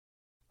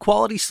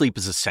Quality sleep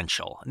is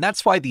essential, and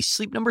that's why the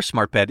Sleep Number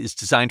Smart Bed is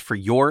designed for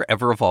your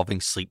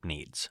ever-evolving sleep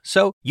needs.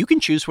 So you can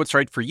choose what's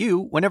right for you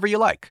whenever you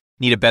like.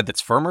 Need a bed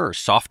that's firmer or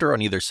softer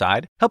on either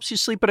side? Helps you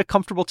sleep at a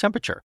comfortable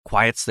temperature,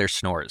 quiets their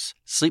snores.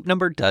 Sleep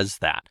Number does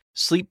that.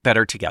 Sleep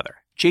better together.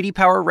 J.D.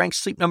 Power ranks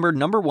Sleep Number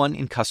 #1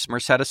 in customer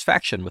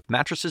satisfaction with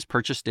mattresses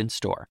purchased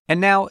in-store.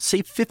 And now,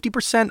 save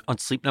 50% on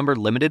Sleep Number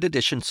limited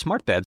edition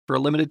smart beds for a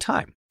limited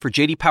time. For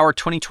J.D. Power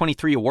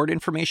 2023 award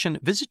information,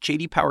 visit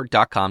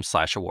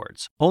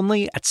jdpower.com/awards.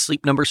 Only at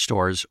Sleep Number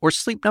stores or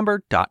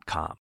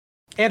sleepnumber.com.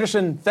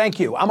 Anderson, thank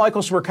you. I'm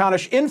Michael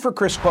Smerconish in for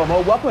Chris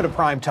Cuomo. Welcome to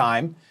Prime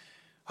Time.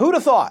 Who'd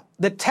have thought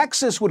that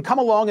Texas would come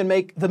along and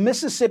make the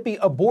Mississippi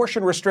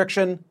abortion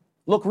restriction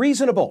look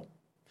reasonable?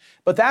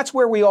 But that's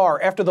where we are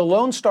after the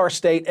Lone Star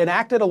State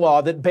enacted a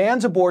law that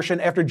bans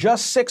abortion after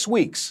just 6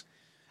 weeks,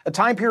 a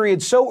time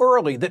period so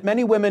early that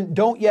many women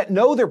don't yet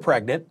know they're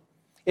pregnant.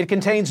 It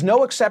contains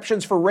no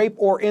exceptions for rape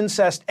or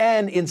incest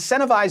and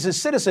incentivizes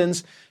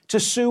citizens to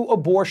sue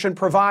abortion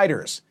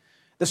providers.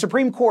 The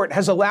Supreme Court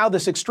has allowed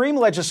this extreme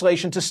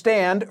legislation to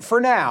stand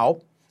for now,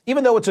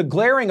 even though it's a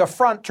glaring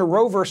affront to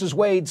Roe v.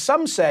 Wade,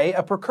 some say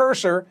a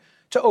precursor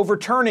to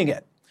overturning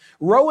it.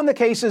 Roe and the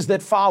cases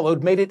that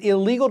followed made it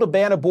illegal to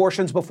ban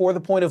abortions before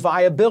the point of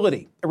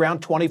viability,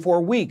 around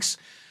 24 weeks.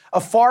 A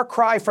far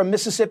cry from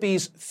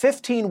Mississippi's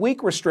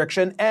 15-week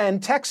restriction,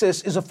 and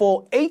Texas is a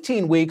full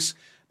 18 weeks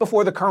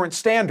before the current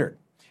standard.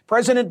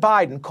 President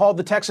Biden called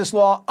the Texas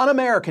law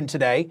un-American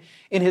today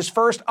in his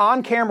first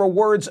on-camera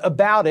words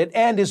about it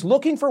and is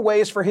looking for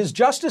ways for his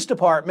Justice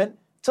Department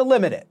to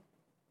limit it.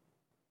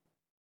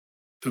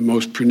 The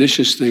most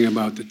pernicious thing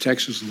about the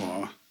Texas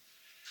law,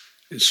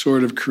 it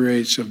sort of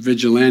creates a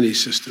vigilante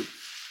system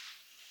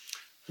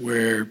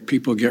where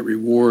people get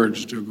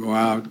rewards to go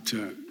out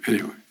to,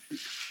 anyway.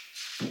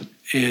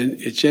 And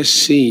it just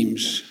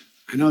seems,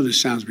 I know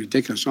this sounds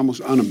ridiculous,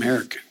 almost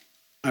un-American.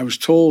 I was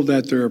told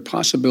that there are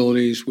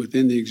possibilities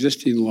within the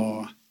existing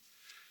law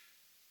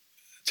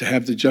to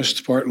have the Justice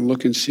Department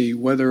look and see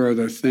whether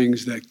there are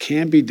things that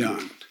can be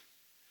done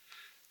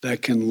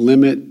that can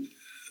limit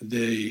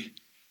the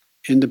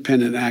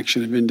independent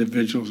action of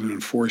individuals in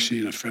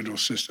enforcing a federal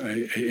system,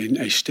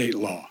 a state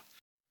law.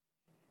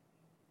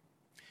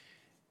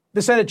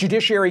 The Senate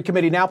Judiciary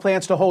Committee now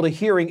plans to hold a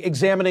hearing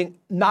examining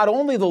not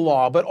only the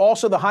law, but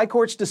also the High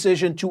Court's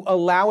decision to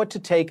allow it to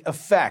take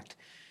effect.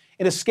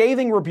 In a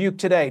scathing rebuke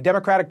today,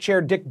 Democratic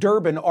Chair Dick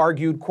Durbin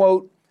argued,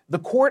 quote, "The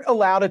court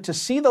allowed it to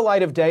see the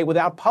light of day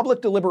without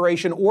public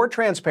deliberation or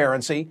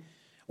transparency.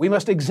 We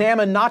must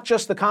examine not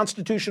just the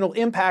constitutional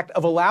impact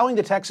of allowing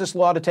the Texas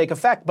law to take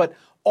effect, but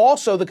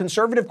also the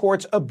conservative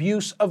court's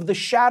abuse of the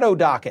shadow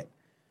docket."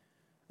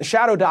 The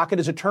shadow docket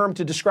is a term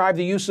to describe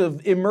the use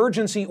of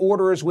emergency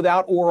orders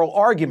without oral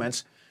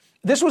arguments.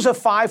 This was a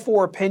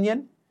 5-4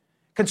 opinion.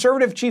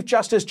 Conservative Chief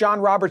Justice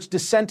John Roberts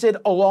dissented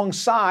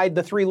alongside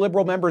the 3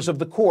 liberal members of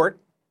the court.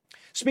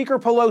 Speaker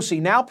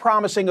Pelosi now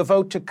promising a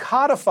vote to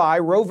codify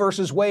Roe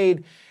v.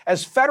 Wade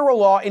as federal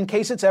law in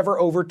case it's ever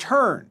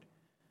overturned.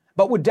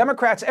 But would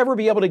Democrats ever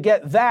be able to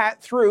get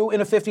that through in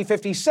a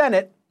 50-50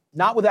 Senate?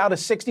 Not without a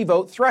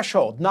 60-vote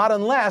threshold, not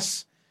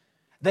unless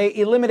they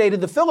eliminated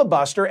the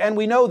filibuster, and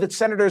we know that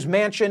Senators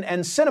Manchin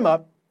and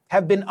Sinema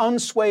have been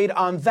unswayed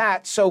on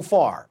that so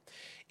far.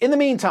 In the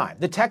meantime,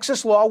 the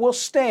Texas law will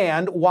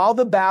stand while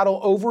the battle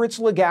over its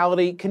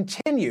legality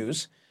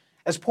continues.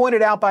 As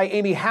pointed out by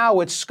Amy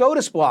Howitt's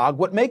SCOTUS blog,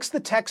 what makes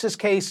the Texas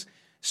case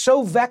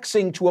so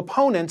vexing to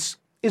opponents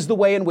is the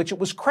way in which it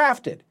was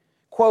crafted.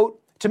 Quote,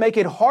 "To make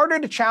it harder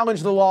to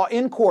challenge the law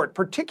in court,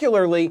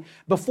 particularly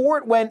before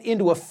it went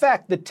into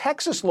effect, the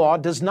Texas law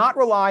does not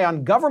rely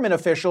on government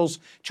officials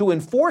to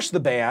enforce the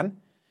ban.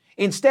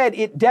 Instead,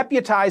 it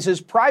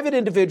deputizes private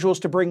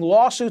individuals to bring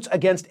lawsuits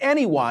against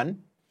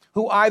anyone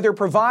who either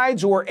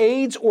provides or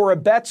aids or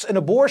abets an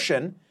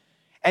abortion,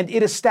 and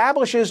it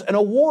establishes an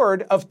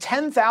award of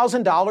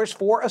 $10,000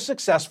 for a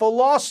successful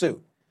lawsuit."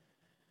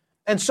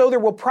 And so there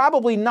will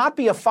probably not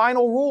be a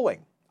final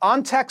ruling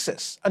on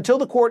Texas until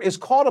the court is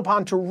called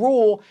upon to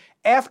rule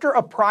after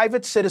a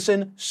private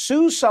citizen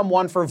sues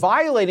someone for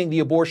violating the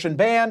abortion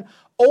ban,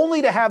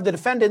 only to have the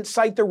defendant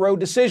cite the Roe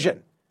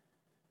decision.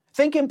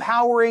 Think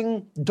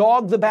empowering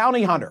Dog the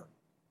Bounty Hunter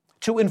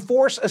to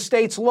enforce a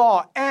state's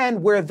law,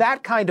 and where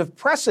that kind of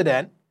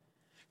precedent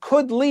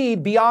could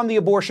lead beyond the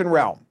abortion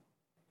realm.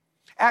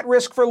 At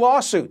risk for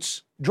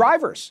lawsuits,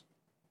 drivers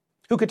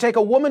who could take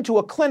a woman to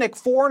a clinic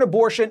for an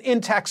abortion in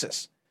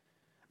Texas.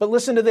 But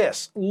listen to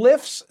this.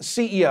 Lyft's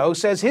CEO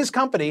says his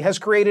company has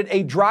created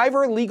a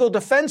driver legal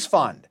defense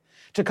fund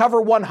to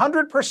cover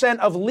 100%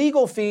 of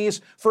legal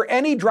fees for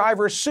any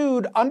driver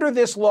sued under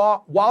this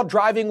law while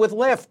driving with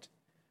Lyft.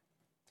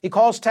 He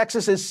calls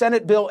Texas's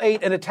Senate Bill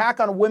 8 an attack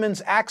on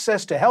women's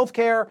access to health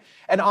care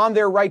and on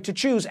their right to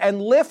choose. And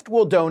Lyft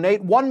will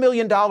donate $1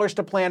 million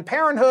to Planned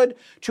Parenthood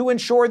to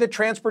ensure that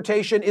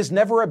transportation is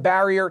never a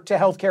barrier to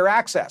health care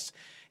access.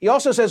 He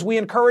also says we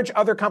encourage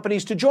other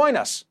companies to join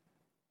us.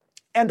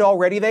 And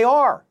already they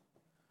are.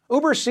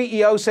 Uber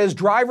CEO says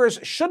drivers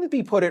shouldn't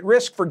be put at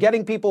risk for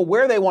getting people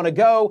where they want to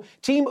go.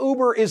 Team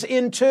Uber is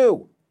in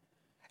too.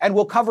 and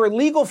we'll cover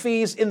legal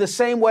fees in the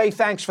same way.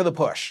 Thanks for the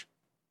push.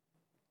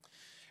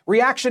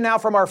 Reaction now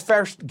from our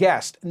first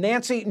guest.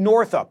 Nancy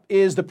Northup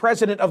is the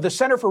president of the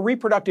Center for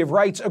Reproductive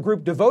Rights, a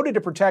group devoted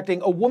to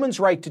protecting a woman's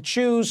right to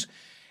choose.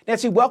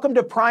 Nancy, welcome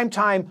to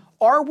Primetime.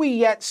 Are we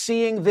yet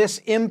seeing this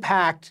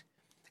impact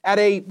at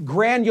a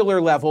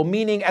granular level,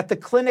 meaning at the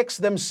clinics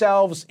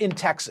themselves in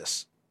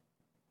Texas?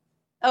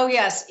 Oh,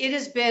 yes. It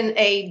has been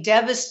a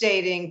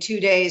devastating 2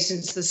 days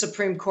since the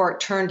Supreme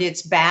Court turned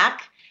its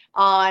back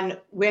on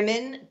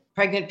women,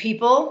 pregnant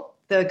people,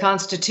 the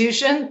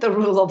Constitution, the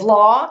rule of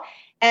law.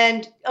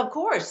 And of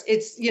course,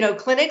 it's,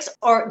 clinics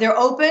they're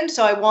open.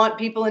 So I want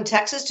people in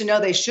Texas to know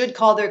they should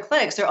call their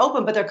clinics. They're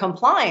open, but they're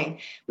complying,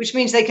 which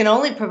means they can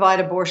only provide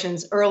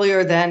abortions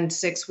earlier than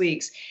 6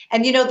 weeks.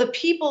 And, the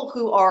people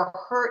who are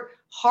hurt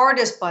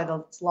hardest by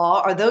the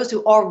law are those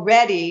who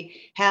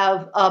already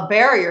have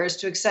barriers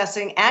to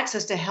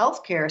access to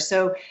health care.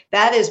 So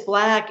that is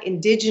Black,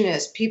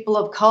 Indigenous, people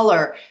of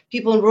color,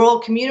 people in rural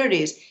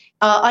communities,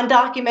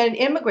 undocumented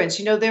immigrants.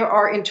 There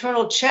are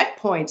internal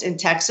checkpoints in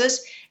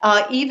Texas.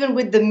 Even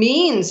with the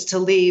means to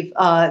leave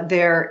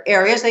their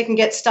areas, they can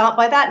get stopped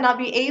by that and not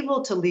be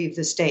able to leave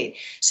the state.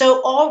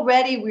 So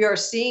already we are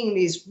seeing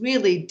these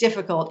really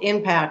difficult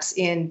impacts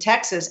in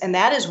Texas. And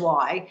that is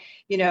why,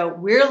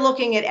 we're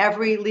looking at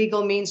every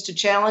legal means to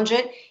challenge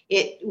it.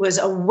 It was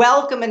a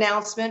welcome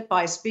announcement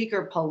by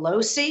Speaker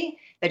Pelosi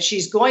that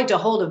she's going to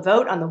hold a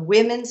vote on the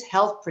Women's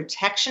Health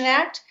Protection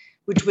Act,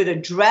 which would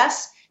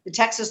address the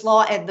Texas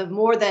law and the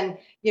more than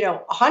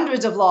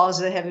hundreds of laws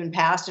that have been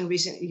passed in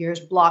recent years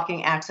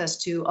blocking access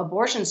to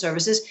abortion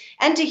services,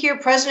 and to hear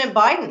President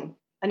Biden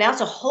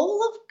announce a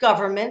whole of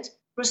government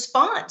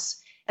response,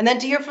 and then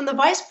to hear from the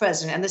Vice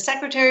President and the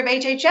Secretary of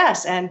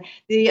HHS and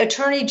the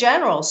Attorney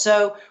General.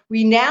 So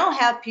we now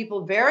have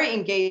people very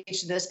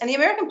engaged in this, and the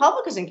American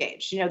public is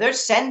engaged. They're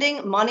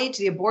sending money to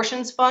the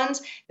abortions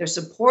funds. They're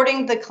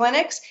supporting the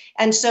clinics.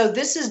 And so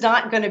this is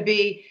not going to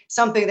be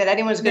something that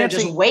anyone's going to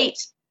just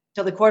wait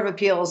till the Court of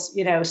Appeals,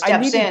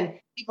 steps in.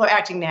 People are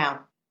acting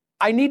now.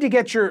 I need to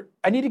get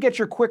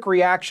your quick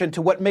reaction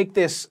to what make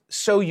this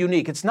so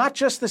unique. It's not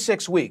just the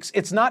 6 weeks.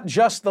 It's not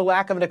just the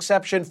lack of an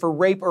exception for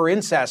rape or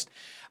incest,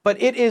 but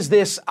it is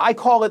this, I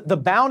call it the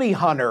bounty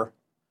hunter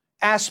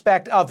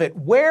aspect of it.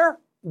 Where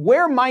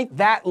might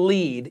that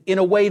lead in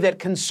a way that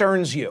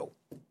concerns you?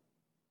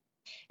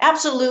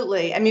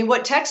 Absolutely. I mean,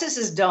 what Texas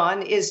has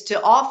done is to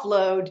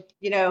offload,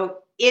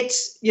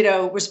 its,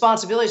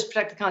 responsibilities to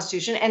protect the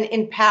Constitution and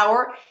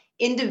empower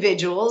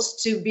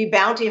individuals to be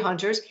bounty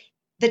hunters.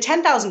 The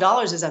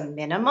 $10,000 is a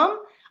minimum.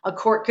 A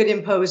court could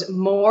impose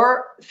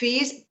more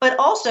fees, but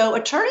also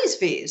attorneys'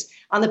 fees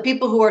on the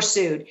people who are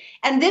sued.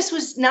 And this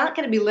was not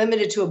going to be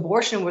limited to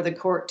abortion were the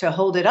court to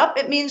hold it up.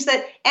 It means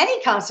that any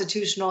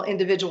constitutional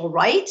individual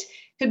right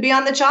could be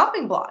on the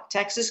chopping block.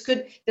 Texas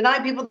could deny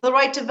people the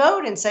right to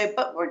vote and say,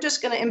 but we're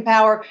just going to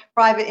empower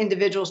private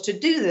individuals to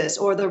do this,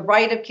 or the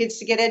right of kids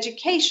to get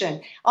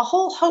education, a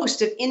whole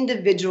host of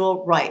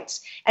individual rights.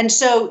 And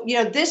so,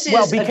 this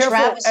is a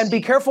travesty. And be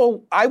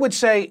careful. I would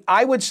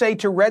say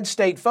to red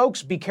state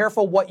folks, be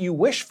careful what you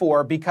wish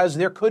for, because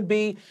there could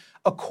be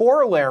a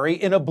corollary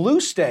in a blue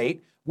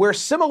state where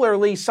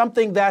similarly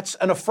something that's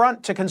an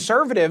affront to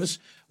conservatives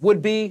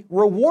would be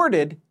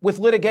rewarded with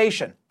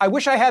litigation. I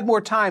wish I had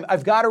more time.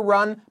 I've got to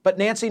run. But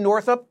Nancy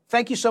Northup,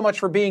 thank you so much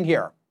for being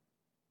here.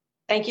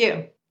 Thank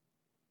you.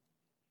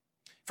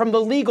 From the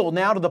legal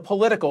now to the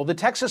political, the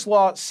Texas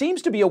law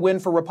seems to be a win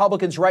for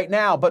Republicans right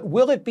now, but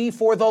will it be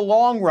for the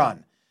long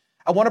run?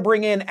 I want to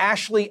bring in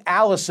Ashley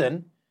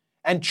Allison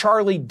and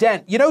Charlie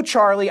Dent.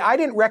 Charlie, I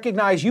didn't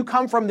recognize you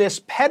come from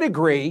this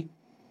pedigree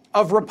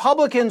of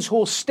Republicans who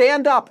will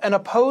stand up and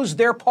oppose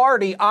their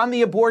party on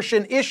the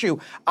abortion issue.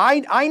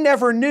 I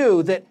never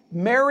knew that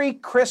Mary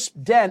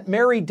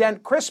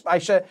Dent Crisp,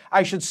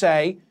 I should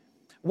say,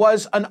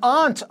 was an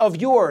aunt of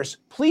yours.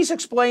 Please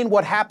explain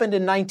what happened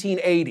in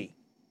 1980.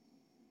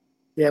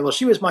 Yeah, well,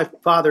 she was my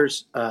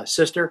father's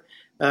sister,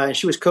 and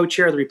she was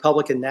co-chair of the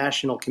Republican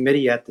National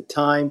Committee at the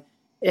time,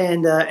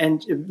 and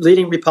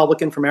leading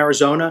Republican from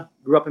Arizona,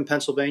 grew up in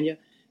Pennsylvania.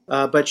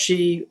 But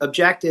she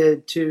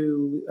objected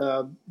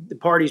to the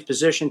party's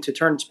position to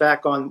turn its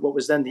back on what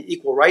was then the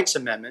Equal Rights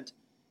Amendment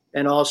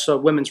and also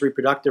women's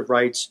reproductive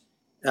rights.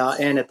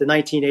 And at the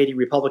 1980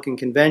 Republican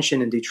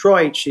Convention in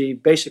Detroit, she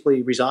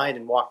basically resigned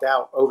and walked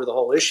out over the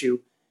whole issue.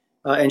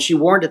 And she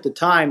warned at the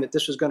time that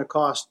this was going to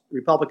cost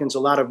Republicans a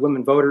lot of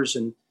women voters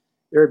and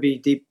there would be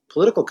deep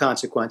political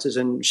consequences.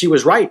 And she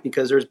was right,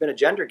 because there's been a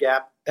gender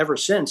gap ever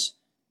since.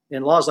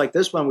 And laws like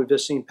this one we've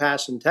just seen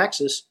pass in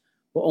Texas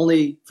will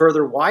only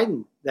further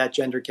widen that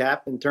gender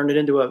gap and turn it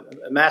into a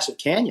massive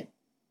canyon.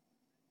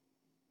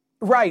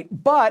 Right,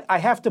 but I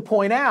have to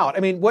point out,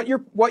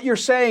 what you're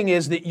saying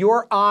is that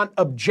your aunt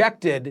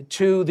objected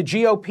to the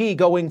GOP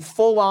going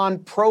full on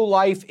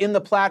pro-life in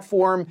the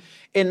platform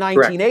in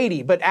 1980.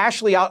 Correct. But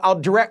Ashley, I'll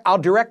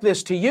direct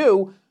this to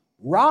you.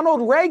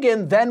 Ronald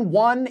Reagan then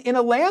won in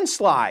a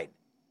landslide.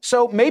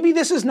 So maybe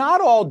this is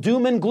not all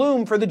doom and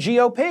gloom for the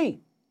GOP.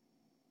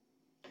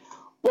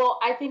 Well,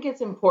 I think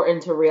it's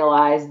important to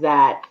realize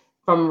that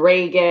from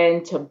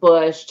Reagan to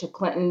Bush to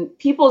Clinton,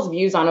 people's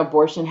views on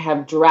abortion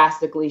have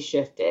drastically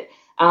shifted.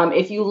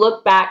 If you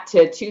look back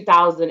to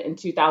 2000 and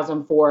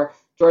 2004,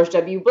 George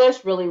W.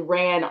 Bush really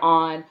ran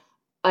on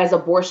as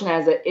abortion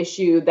as an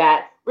issue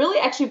that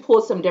really actually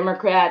pulled some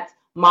Democrats,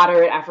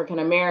 moderate African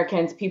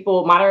Americans,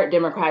 moderate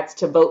Democrats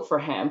to vote for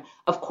him.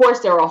 Of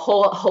course, there are a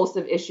whole host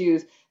of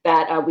issues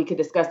that we could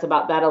discuss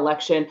about that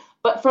election.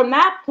 But from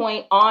that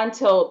point on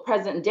till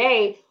present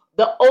day,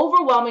 the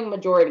overwhelming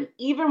majority,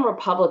 even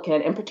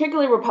Republican, and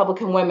particularly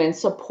Republican women,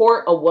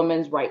 support a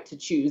woman's right to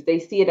choose. They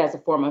see it as a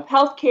form of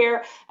health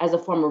care, as a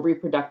form of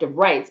reproductive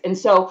rights. And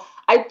so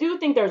I do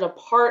think there's a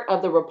part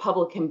of the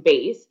Republican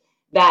base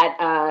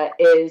that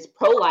is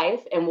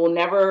pro-life and will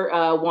never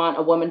want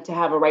a woman to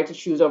have a right to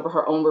choose over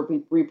her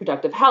own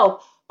reproductive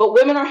health. But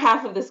women are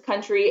half of this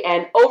country,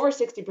 and over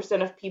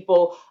 60% of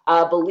people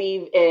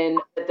believe in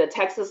that the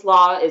Texas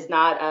law is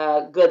not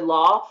a good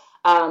law.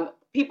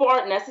 People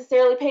aren't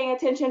necessarily paying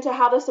attention to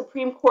how the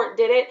Supreme Court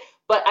did it,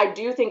 but I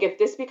do think if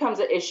this becomes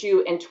an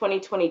issue in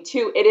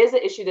 2022, it is an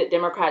issue that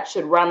Democrats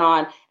should run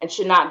on and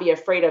should not be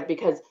afraid of,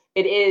 because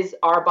it is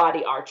our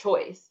body, our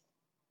choice.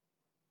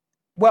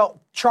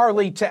 Well,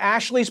 Charlie, to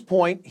Ashley's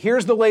point,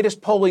 here's the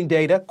latest polling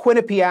data.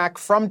 Quinnipiac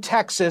from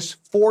Texas,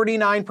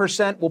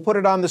 49%, we'll put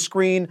it on the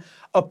screen,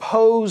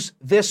 oppose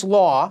this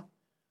law.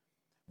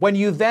 When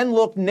you then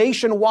look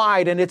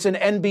nationwide, and it's an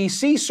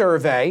NBC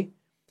survey,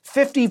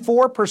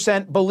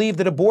 54% believe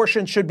that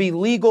abortion should be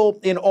legal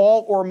in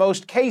all or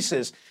most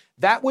cases.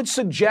 That would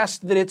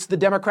suggest that it's the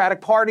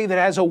Democratic Party that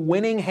has a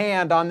winning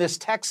hand on this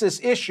Texas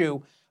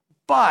issue.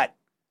 But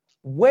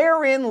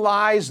wherein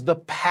lies the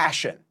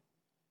passion?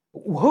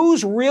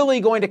 Who's really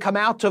going to come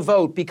out to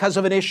vote because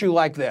of an issue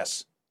like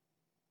this?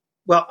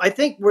 Well, I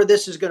think where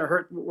this is going to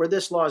hurt, where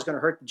this law is going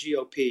to hurt the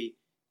GOP,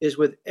 is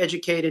with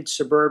educated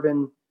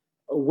suburban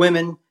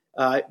women.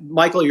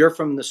 Michael, you're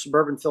from the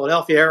suburban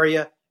Philadelphia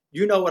area.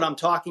 You know what I'm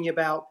talking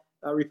about.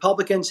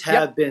 Republicans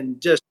have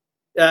been just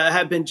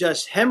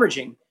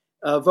hemorrhaging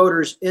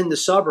voters in the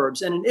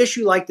suburbs, and an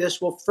issue like this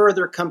will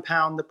further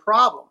compound the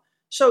problem.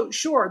 So,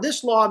 sure,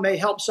 this law may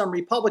help some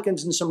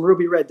Republicans in some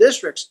ruby red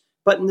districts,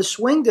 but in the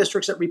swing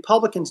districts that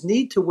Republicans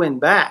need to win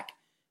back,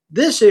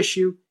 this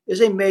issue is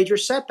a major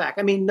setback.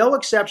 I mean, no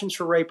exceptions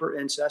for rape or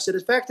incest. It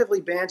effectively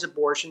bans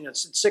abortion.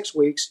 It's 6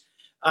 weeks.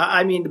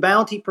 The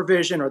bounty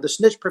provision or the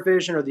snitch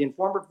provision or the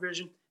informer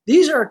provision.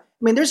 These are,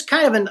 there's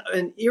kind of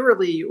an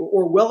eerily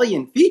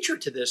Orwellian feature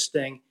to this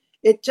thing.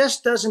 It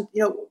just doesn't,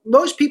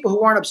 most people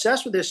who aren't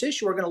obsessed with this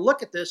issue are going to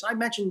look at this. I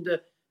mentioned,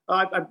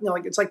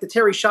 it's like the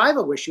Terri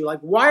Schiavo issue. Like,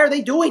 why are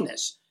they doing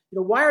this?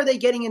 Why are they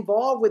getting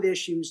involved with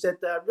issues that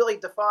really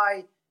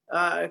defy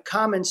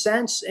common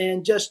sense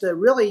and just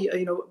really,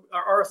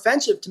 are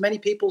offensive to many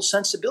people's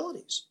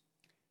sensibilities?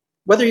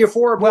 Whether you're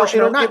for abortion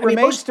or not, it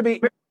remains to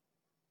be.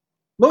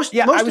 I was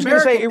going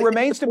to say it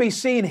remains to be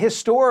seen.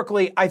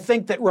 Historically, I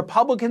think that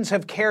Republicans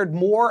have cared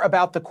more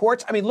about the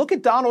courts. Look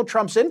at Donald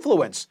Trump's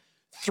influence.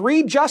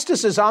 3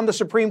 justices on the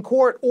Supreme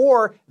Court,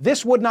 or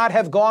this would not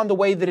have gone the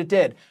way that it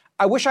did.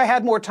 I wish I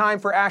had more time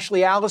for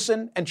Ashley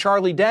Allison and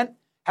Charlie Dent.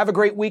 Have a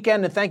great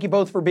weekend, and thank you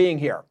both for being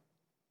here.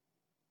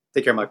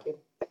 Take care, Mike.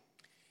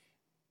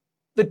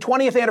 The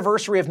 20th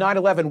anniversary of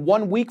 9/11,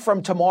 1 week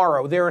from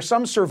tomorrow, there are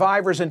some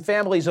survivors and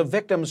families of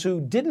victims who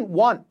didn't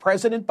want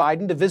President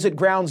Biden to visit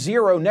Ground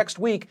Zero next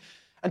week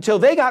until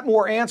they got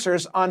more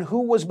answers on who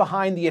was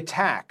behind the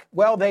attack.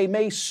 Well, they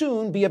may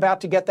soon be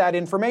about to get that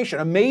information.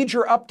 A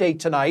major update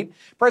tonight.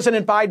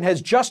 President Biden has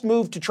just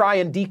moved to try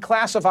and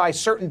declassify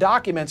certain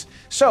documents.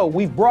 So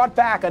we've brought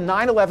back a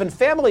 9/11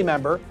 family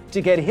member to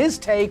get his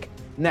take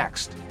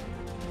next.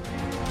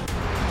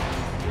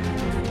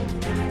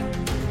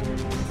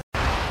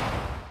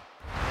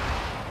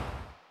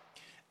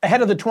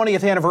 Ahead of the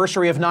 20th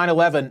anniversary of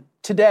 9/11,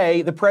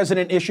 today, the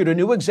president issued a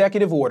new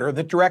executive order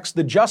that directs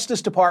the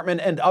Justice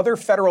Department and other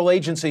federal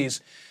agencies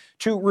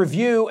to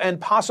review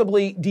and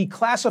possibly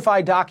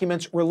declassify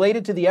documents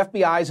related to the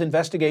FBI's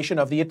investigation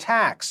of the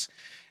attacks.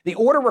 The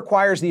order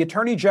requires the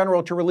Attorney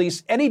General to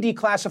release any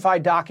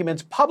declassified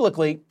documents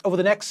publicly over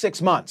the next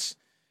 6 months.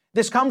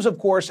 This comes, of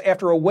course,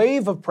 after a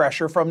wave of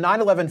pressure from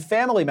 9/11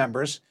 family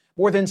members.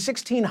 More than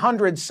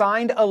 1,600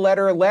 signed a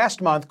letter last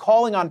month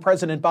calling on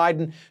President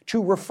Biden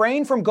to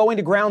refrain from going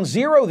to Ground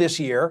Zero this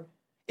year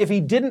if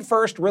he didn't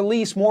first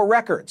release more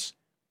records.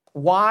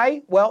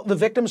 Why? Well, the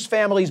victims'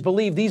 families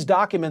believe these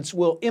documents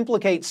will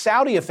implicate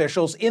Saudi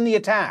officials in the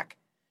attack.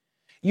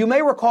 You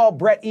may recall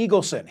Brett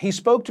Eagleson. He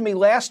spoke to me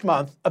last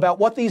month about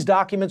what these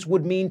documents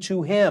would mean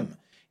to him.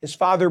 His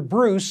father,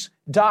 Bruce,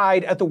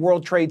 died at the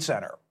World Trade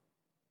Center.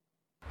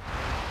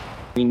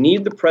 We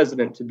need the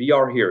president to be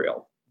our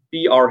hero.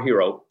 Be our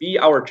hero. Be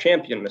our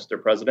champion,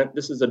 Mr. President.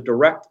 This is a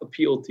direct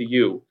appeal to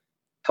you.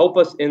 Help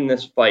us in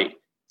this fight.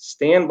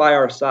 Stand by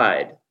our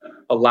side.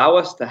 Allow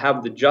us to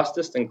have the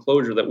justice and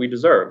closure that we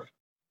deserve.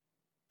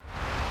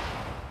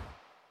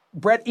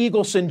 Brett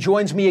Eagleson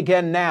joins me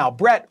again now.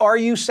 Brett, are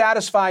you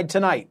satisfied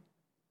tonight?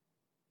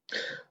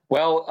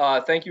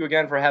 Well, thank you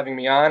again for having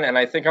me on. And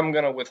I think I'm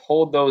going to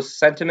withhold those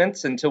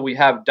sentiments until we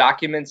have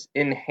documents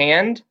in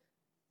hand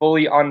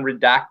fully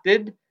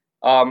unredacted.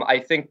 I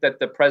think that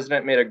the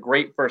president made a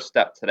great first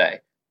step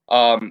today.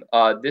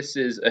 This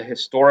is a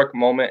historic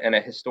moment and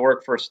a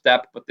historic first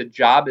step, but the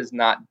job is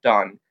not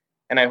done.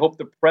 And I hope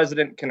the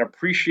president can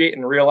appreciate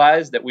and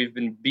realize that we've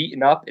been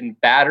beaten up and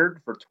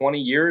battered for 20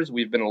 years.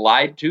 We've been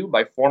lied to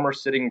by former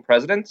sitting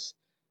presidents,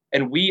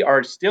 and we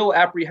are still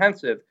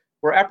apprehensive.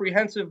 We're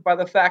apprehensive by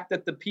the fact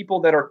that the people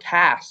that are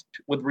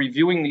tasked with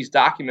reviewing these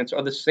documents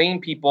are the same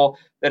people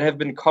that have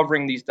been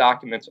covering these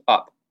documents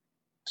up.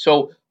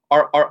 So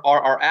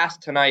our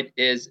ask tonight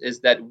is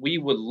that we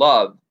would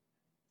love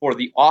for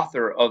the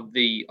author of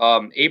the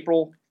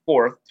April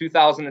 4th,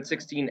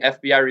 2016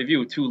 FBI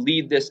review to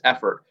lead this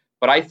effort.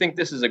 But I think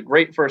this is a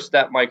great first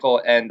step,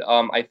 Michael, and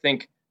I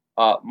think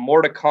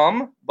more to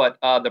come, but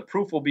the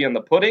proof will be in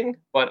the pudding.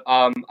 But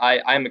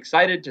I'm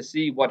excited to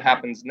see what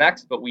happens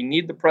next, but we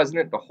need the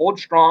president to hold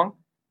strong.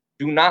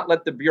 Do not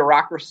let the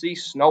bureaucracy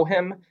snow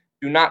him.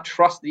 Do not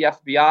trust the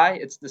FBI.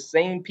 It's the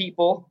same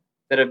people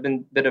that have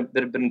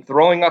been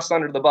throwing us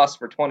under the bus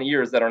for 20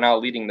 years that are now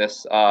leading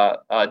this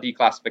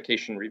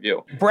declassification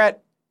review.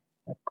 Brett,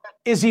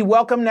 is he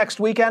welcome next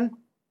weekend?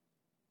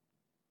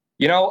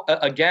 You know,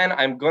 again,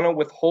 I'm going to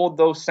withhold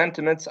those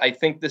sentiments. I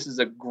think this is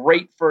a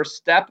great first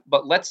step,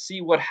 but let's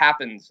see what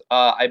happens.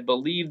 I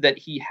believe that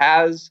he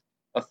has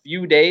a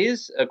few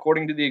days,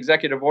 according to the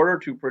executive order,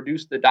 to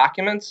produce the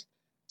documents.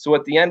 So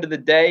at the end of the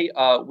day,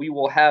 we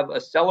will have a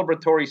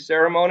celebratory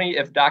ceremony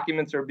if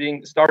documents are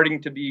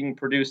starting to being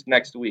produced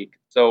next week.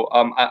 So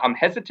I'm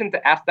hesitant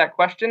to ask that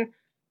question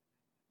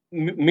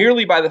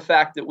merely by the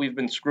fact that we've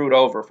been screwed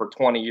over for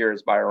 20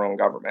 years by our own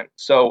government.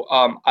 So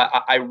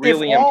I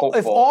really am hopeful.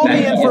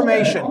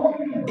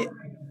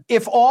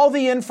 If all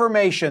the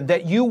information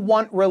that you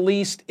want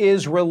released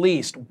is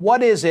released,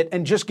 what is it?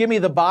 And just give me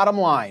the bottom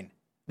line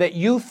that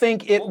you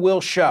think it will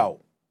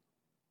show.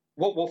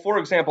 Well, for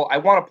example, I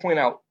want to point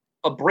out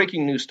a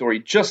breaking news story.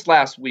 Just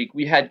last week,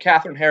 we had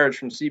Catherine Herridge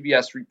from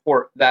CBS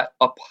report that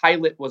a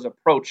pilot was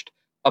approached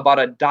about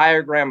a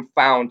diagram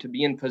found to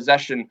be in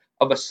possession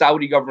of a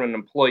Saudi government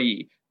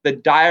employee. The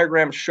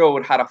diagram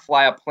showed how to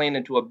fly a plane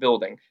into a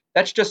building.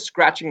 That's just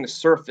scratching the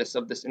surface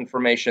of this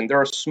information. There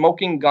are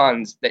smoking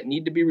guns that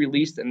need to be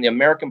released, and the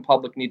American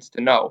public needs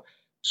to know.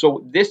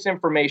 So this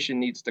information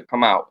needs to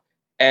come out.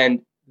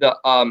 And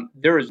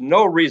there is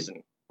no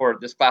reason for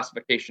this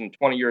classification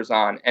 20 years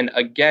on. And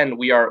again,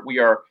 we are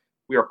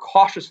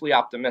cautiously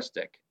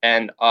optimistic.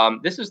 And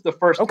this is the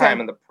first time,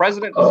 and the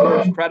president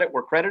deserves credit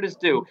where credit is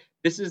due.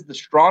 This is the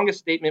strongest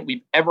statement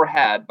we've ever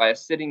had by a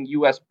sitting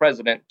U.S.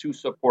 president to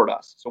support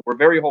us. So we're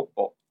very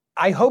hopeful.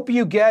 I hope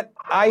you get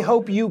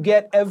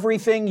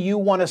everything you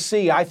want to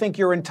see. I think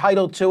you're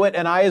entitled to it.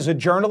 And I, as a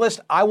journalist,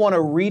 I want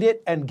to read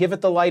it and give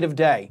it the light of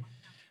day.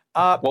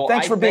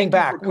 Thanks for being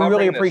back. We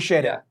really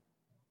appreciate it.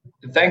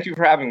 Thank you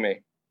for having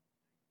me.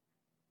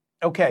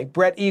 Okay,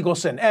 Brett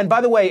Eagleson. And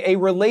by the way, a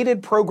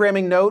related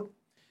programming note,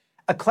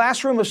 a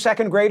classroom of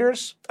second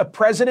graders, a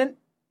president,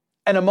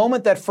 and a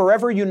moment that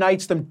forever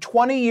unites them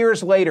 20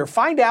 years later.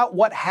 Find out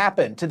what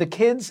happened to the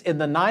kids in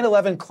the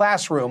 9/11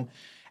 classroom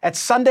at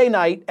Sunday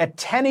night at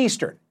 10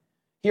 Eastern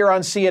here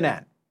on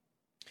CNN.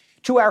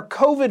 To our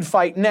COVID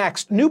fight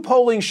next, new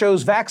polling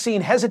shows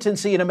vaccine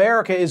hesitancy in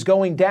America is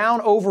going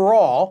down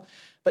overall,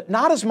 but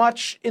not as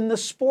much in the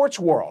sports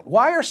world.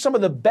 Why are some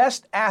of the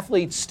best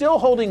athletes still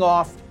holding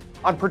off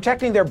on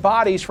protecting their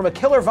bodies from a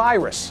killer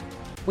virus?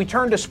 We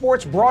turn to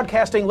sports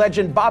broadcasting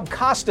legend Bob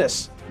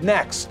Costas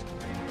next.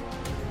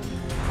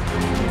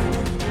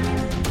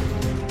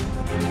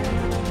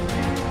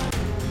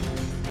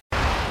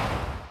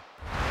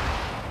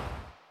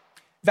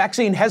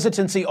 Vaccine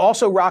hesitancy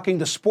also rocking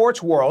the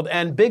sports world,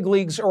 and big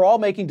leagues are all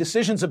making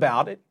decisions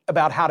about it,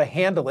 about how to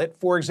handle it.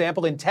 For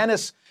example, in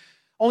tennis,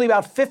 only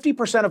about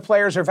 50% of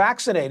players are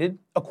vaccinated,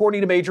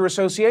 according to major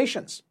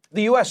associations.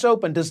 The U.S.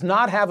 Open does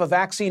not have a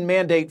vaccine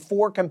mandate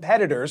for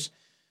competitors.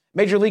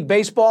 Major League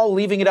Baseball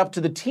leaving it up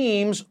to the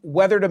teams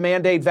whether to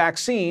mandate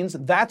vaccines.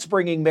 That's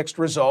bringing mixed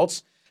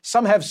results.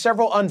 Some have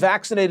several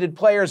unvaccinated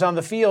players on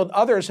the field.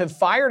 Others have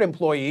fired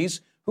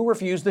employees who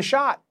refused the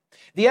shot.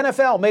 The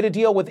NFL made a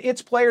deal with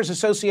its Players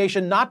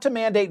Association not to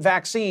mandate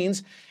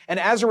vaccines, and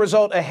as a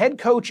result, a head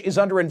coach is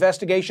under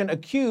investigation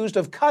accused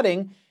of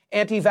cutting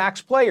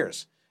anti-vax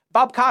players.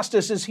 Bob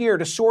Costas is here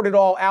to sort it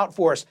all out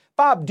for us.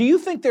 Bob, do you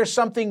think there's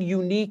something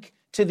unique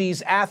to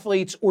these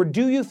athletes, or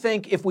do you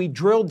think if we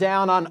drill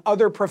down on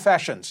other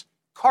professions,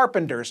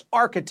 carpenters,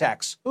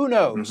 architects, who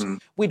knows,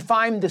 we'd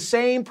find the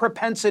same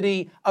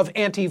propensity of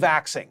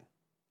anti-vaxxing?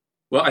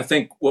 Well, I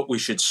think what we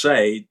should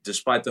say,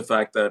 despite the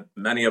fact that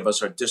many of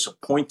us are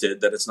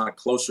disappointed that it's not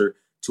closer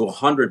to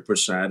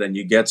 100%, and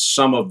you get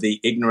some of the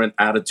ignorant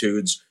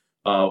attitudes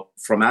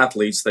from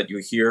athletes that you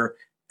hear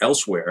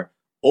elsewhere,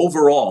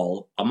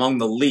 overall, among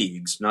the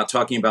leagues, not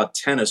talking about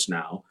tennis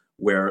now,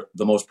 where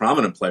the most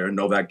prominent player,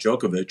 Novak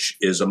Djokovic,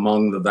 is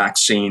among the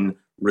vaccine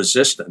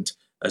resistant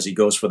as he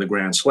goes for the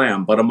Grand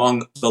Slam, but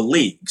among the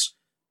leagues,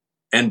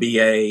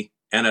 NBA,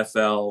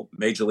 NFL,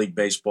 Major League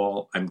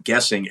Baseball, I'm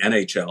guessing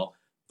NHL,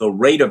 the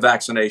rate of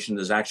vaccination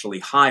is actually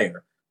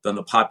higher than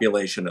the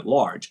population at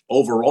large.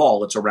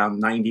 Overall, it's around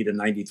 90 to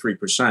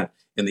 93%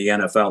 in the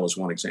NFL, as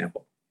one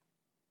example.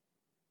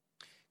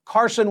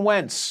 Carson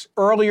Wentz,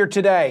 earlier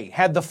today,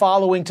 had the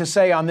following to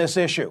say on this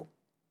issue.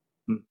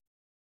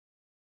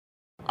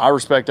 I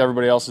respect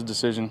everybody else's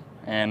decision,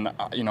 and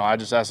I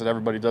just ask that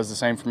everybody does the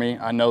same for me.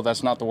 I know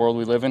that's not the world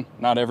we live in.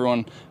 Not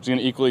everyone is going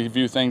to equally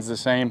view things the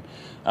same.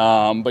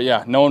 But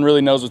yeah, no one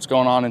really knows what's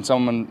going on in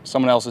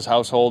someone else's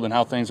household and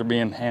how things are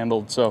being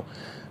handled. So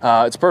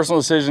it's a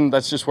personal decision.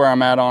 That's just where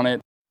I'm at on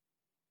it.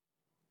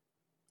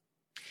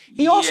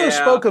 He also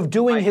spoke of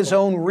doing his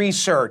own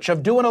research,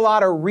 of doing a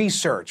lot of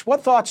research.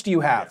 What thoughts do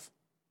you have?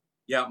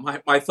 Yeah,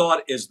 my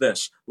thought is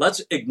this.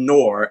 Let's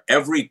ignore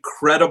every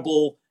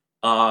credible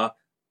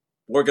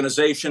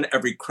organization,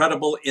 every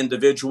credible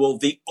individual,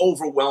 the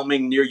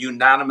overwhelming, near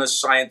unanimous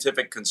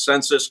scientific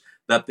consensus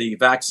that the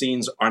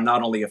vaccines are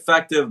not only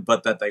effective,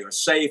 but that they are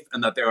safe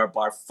and that they are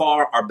by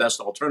far our best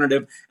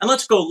alternative. And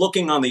let's go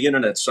looking on the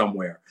internet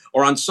somewhere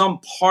or on some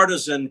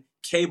partisan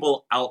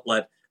cable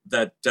outlet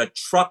that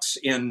traffics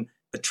in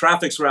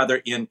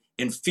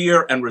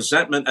fear and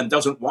resentment and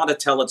doesn't want to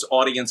tell its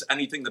audience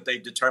anything that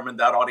they've determined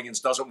that audience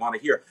doesn't want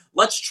to hear.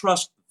 Let's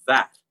trust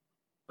that.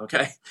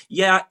 Okay.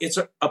 Yeah, it's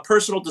a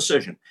personal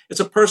decision.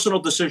 It's a personal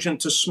decision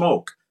to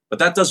smoke, but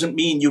that doesn't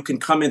mean you can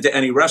come into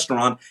any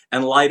restaurant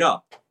and light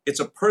up. It's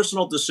a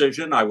personal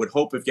decision. I would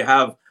hope if you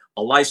have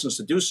a license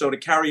to do so, to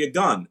carry a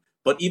gun.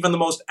 But even the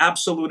most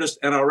absolutist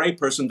NRA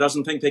person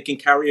doesn't think they can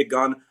carry a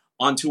gun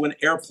onto an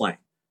airplane.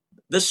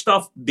 This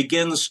stuff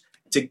begins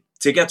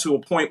to get to a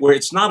point where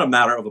it's not a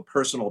matter of a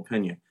personal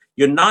opinion.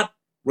 You're not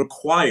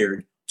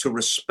required to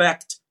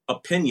respect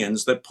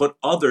opinions that put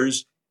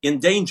others in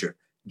danger.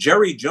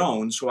 Jerry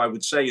Jones, who I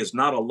would say is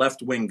not a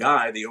left-wing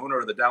guy, the owner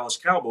of the Dallas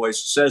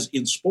Cowboys, says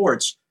in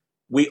sports,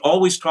 we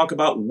always talk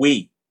about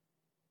we.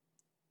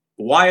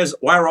 Why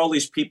are all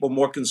these people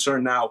more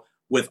concerned now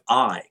with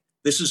I?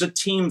 This is a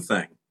team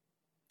thing.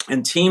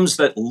 And teams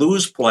that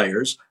lose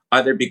players,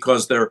 either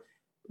because they're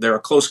a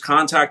close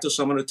contact of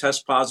someone who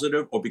tests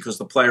positive or because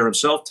the player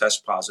himself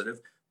tests positive,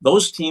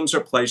 those teams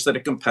are placed at a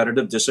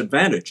competitive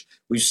disadvantage.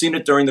 We've seen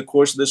it during the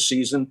course of this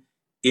season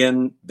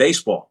in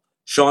baseball.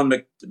 Sean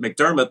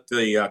McDermott,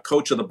 the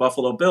coach of the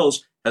Buffalo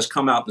Bills, has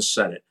come out and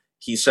said it.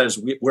 He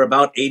says, we're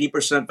about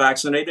 80%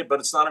 vaccinated, but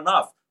it's not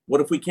enough.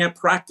 What if we can't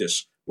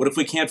practice? What if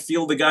we can't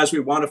field the guys we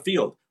want to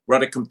field? We're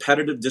at a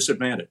competitive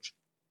disadvantage.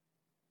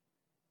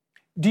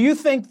 Do you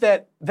think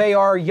that they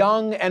are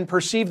young and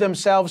perceive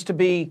themselves to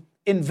be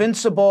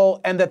invincible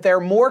and that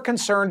they're more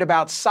concerned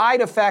about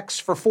side effects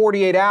for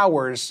 48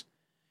 hours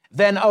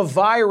than a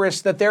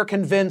virus that they're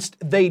convinced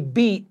they'd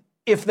beat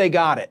if they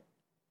got it?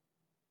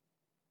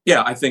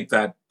 Yeah, I think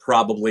that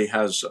probably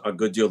has a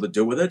good deal to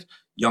do with it.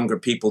 Younger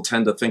people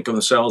tend to think of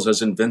themselves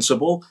as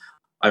invincible.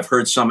 I've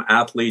heard some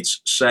athletes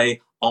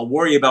say, I'll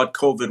worry about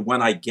COVID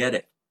when I get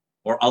it,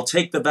 or I'll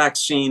take the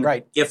vaccine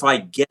if I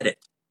get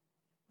it.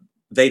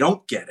 They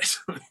don't get it.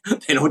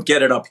 They don't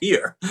get it up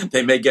here.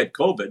 They may get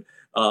COVID.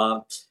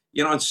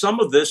 And some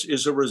of this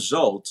is a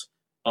result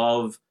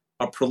of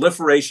a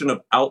proliferation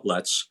of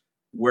outlets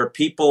where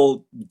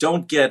people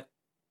don't get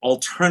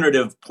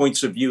alternative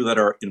points of view that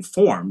are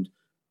informed,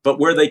 but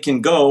where they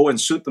can go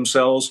and suit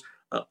themselves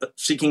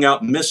seeking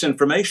out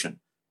misinformation.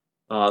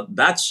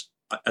 That's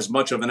as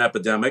much of an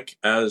epidemic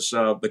as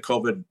the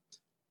COVID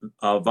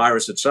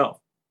virus itself.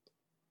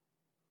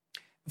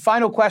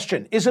 Final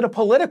question. Is it a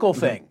political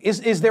thing?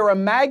 Is there a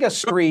MAGA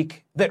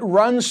streak that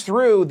runs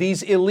through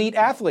these elite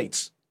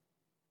athletes?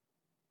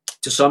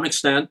 To some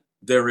extent,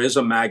 there is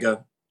a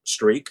MAGA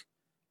streak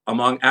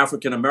among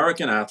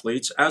African-American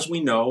athletes. As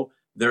we know,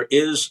 there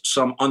is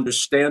some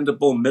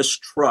understandable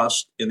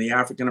mistrust in the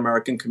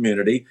African-American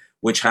community,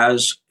 which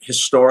has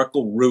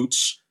historical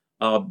roots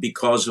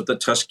because of the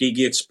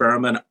Tuskegee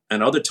experiment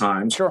and other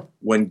times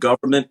when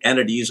government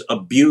entities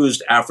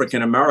abused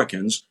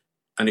African-Americans,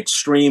 an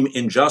extreme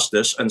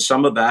injustice. And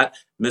some of that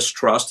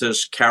mistrust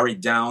has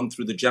carried down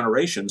through the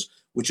generations,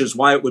 which is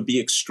why it would be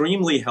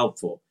extremely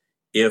helpful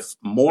if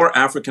more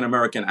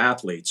African-American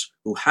athletes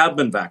who have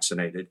been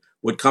vaccinated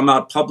would come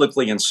out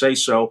publicly and say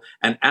so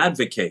and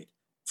advocate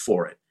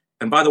for it.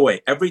 And by the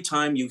way, every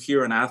time you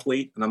hear an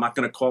athlete, and I'm not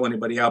going to call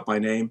anybody out by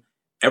name,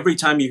 every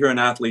time you hear an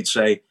athlete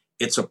say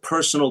it's a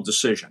personal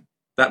decision,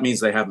 that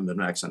means they haven't been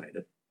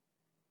vaccinated.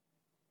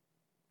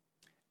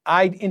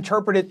 I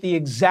interpret it the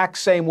exact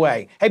same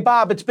way. Hey,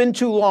 Bob, it's been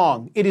too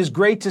long. It is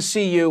great to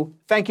see you.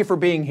 Thank you for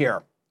being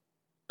here.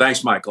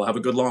 Thanks, Michael. Have a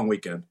good long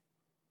weekend.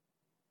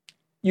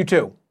 You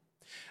too.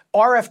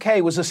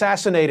 RFK was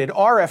assassinated.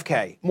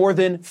 RFK, more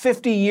than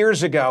 50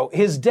 years ago.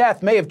 His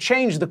death may have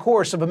changed the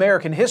course of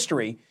American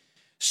history.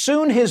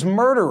 Soon his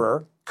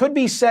murderer could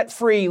be set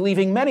free,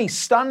 leaving many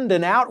stunned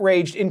and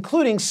outraged,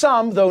 including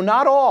some, though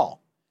not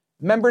all,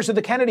 members of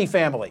the Kennedy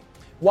family.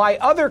 Why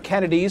other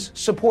Kennedys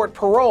support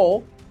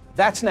parole,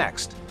 that's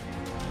next.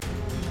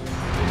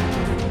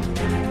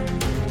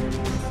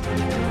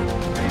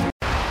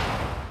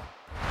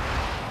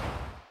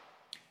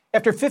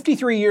 After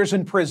 53 years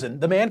in prison,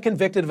 the man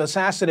convicted of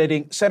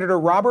assassinating Senator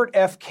Robert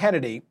F.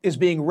 Kennedy is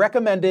being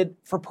recommended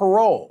for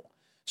parole.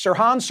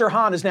 Sirhan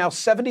Sirhan is now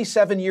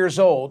 77 years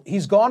old.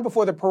 He's gone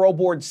before the parole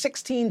board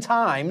 16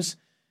 times.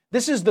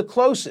 This is the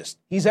closest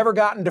he's ever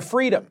gotten to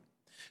freedom.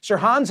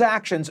 Sirhan's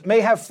actions may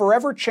have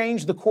forever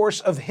changed the course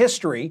of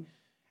history.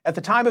 At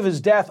the time of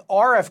his death,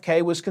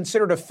 RFK was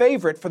considered a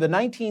favorite for the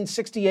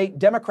 1968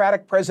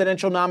 Democratic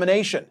presidential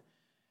nomination.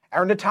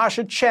 Our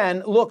Natasha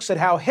Chen looks at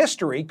how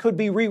history could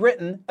be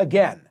rewritten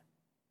again.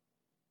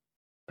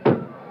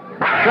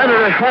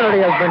 Senator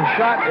Kennedy has been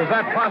shot. Is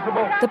that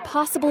possible? The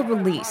possible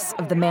release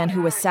of the man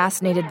who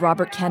assassinated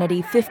Robert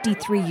Kennedy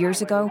 53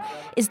 years ago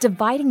is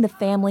dividing the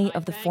family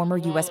of the former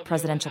U.S.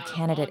 presidential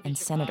candidate and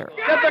senator.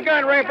 Get the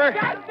gun, Raper!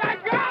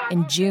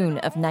 In June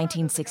of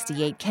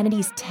 1968,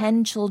 Kennedy's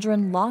 10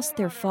 children lost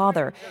their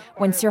father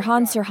when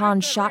Sirhan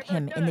Sirhan shot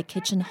him in the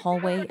kitchen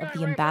hallway of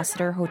the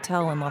Ambassador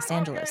Hotel in Los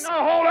Angeles.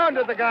 No, hold on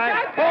to the guy.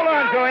 Hold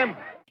on to him.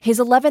 His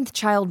 11th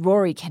child,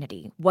 Rory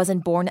Kennedy,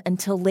 wasn't born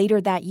until later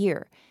that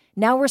year.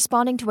 Now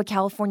responding to a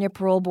California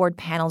parole board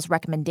panel's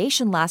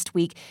recommendation last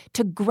week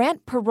to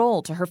grant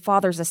parole to her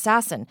father's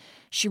assassin,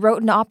 she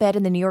wrote an op-ed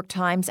in the New York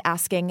Times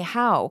asking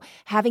how,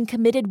 having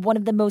committed one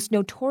of the most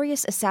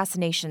notorious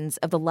assassinations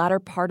of the latter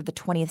part of the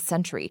 20th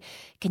century,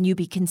 can you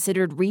be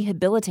considered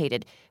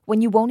rehabilitated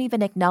when you won't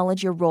even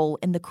acknowledge your role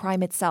in the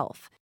crime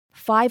itself?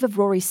 5 of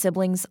Rory's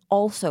siblings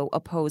also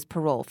oppose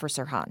parole for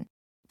Sirhan.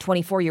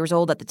 24 years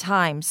old at the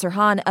time,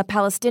 Sirhan, a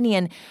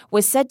Palestinian,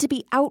 was said to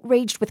be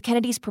outraged with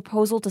Kennedy's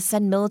proposal to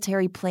send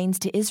military planes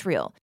to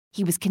Israel.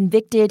 He was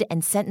convicted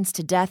and sentenced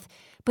to death,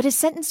 but his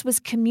sentence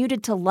was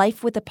commuted to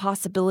life with the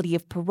possibility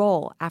of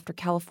parole after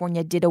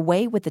California did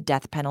away with the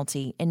death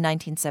penalty in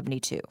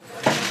 1972.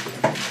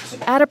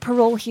 At a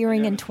parole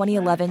hearing in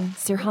 2011,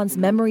 Sirhan's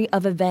memory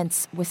of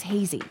events was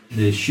hazy.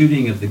 The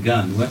shooting of the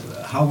gun,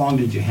 how long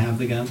did you have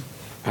the gun?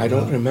 I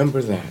don't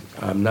remember that.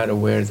 I'm not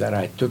aware that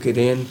I took it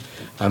in.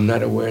 I'm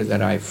not aware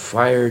that I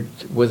fired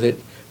with it,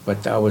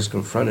 but I was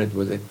confronted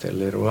with it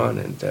later on,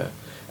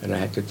 and I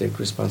had to take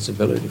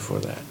responsibility for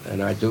that,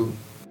 and I do.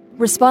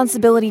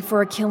 Responsibility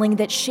for a killing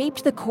that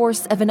shaped the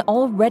course of an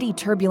already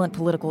turbulent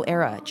political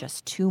era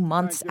just 2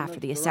 months after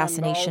the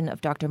assassination of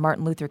Dr.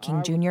 Martin Luther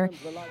King Jr.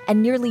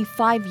 and nearly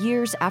 5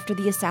 years after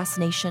the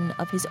assassination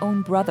of his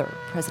own brother,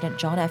 President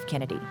John F.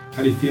 Kennedy.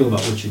 How do you feel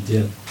about what you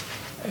did?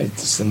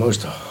 It's the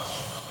most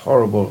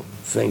horrible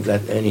thing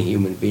that any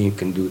human being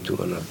can do to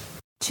another.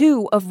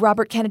 2 of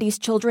Robert Kennedy's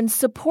children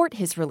support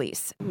his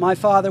release. My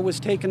father was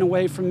taken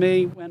away from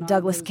me.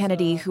 Douglas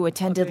Kennedy, who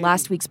attended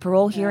last week's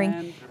parole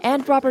hearing,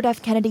 and Robert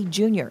F. Kennedy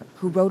Jr.,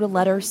 who wrote a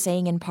letter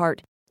saying in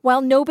part,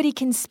 "While nobody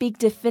can speak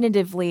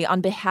definitively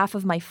on behalf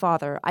of my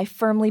father, I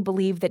firmly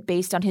believe that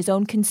based on his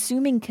own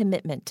consuming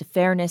commitment to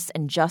fairness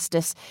and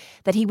justice,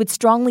 that he would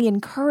strongly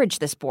encourage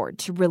this board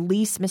to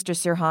release Mr.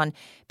 Sirhan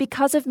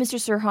because of Mr.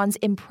 Sirhan's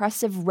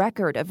impressive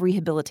record of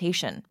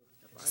rehabilitation."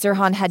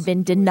 Sirhan had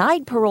been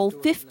denied parole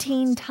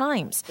 15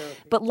 times,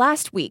 but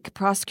last week,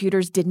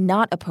 prosecutors did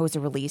not oppose a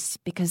release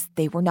because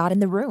they were not in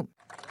the room.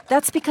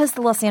 That's because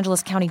the Los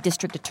Angeles County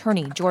District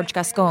Attorney, George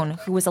Gascon,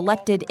 who was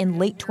elected in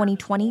late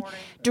 2020,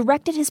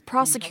 directed his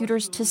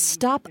prosecutors to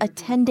stop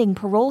attending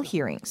parole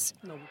hearings.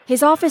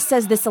 His office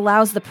says this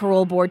allows the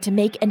parole board to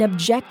make an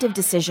objective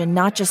decision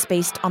not just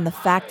based on the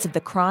facts of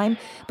the crime,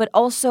 but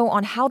also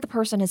on how the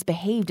person has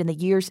behaved in the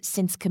years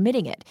since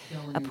committing it,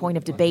 a point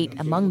of debate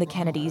among the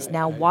Kennedys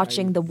now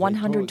watching the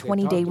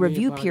 120-day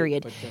review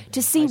period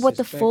to see what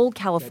the full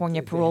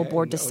California parole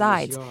board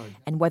decides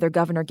and whether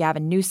Governor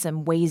Gavin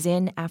Newsom weighs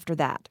in after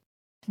that.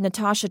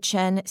 Natasha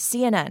Chen,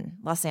 CNN,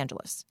 Los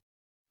Angeles.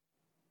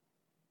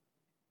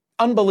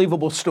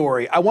 Unbelievable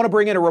story. I want to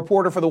bring in a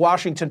reporter for the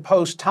Washington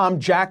Post, Tom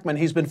Jackman.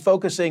 He's been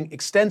focusing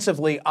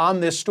extensively on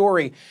this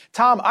story.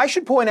 Tom, I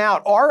should point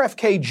out,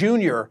 RFK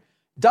Jr.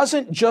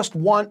 doesn't just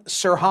want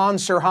Sirhan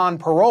Sirhan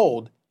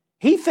paroled.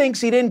 He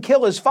thinks he didn't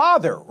kill his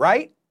father,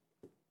 right?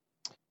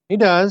 He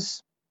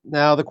does.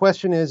 Now, the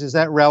question is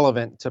that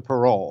relevant to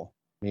parole?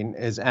 I mean,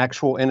 is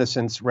actual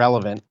innocence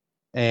relevant?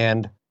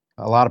 And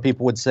a lot of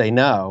people would say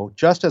no,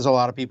 just as a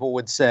lot of people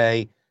would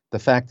say the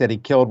fact that he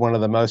killed one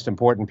of the most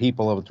important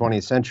people of the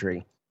 20th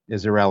century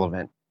is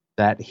irrelevant,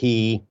 that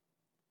he,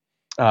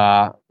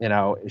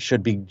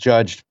 should be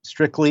judged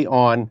strictly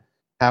on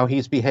how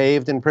he's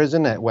behaved in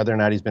prison, whether or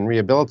not he's been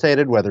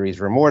rehabilitated, whether he's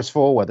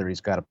remorseful, whether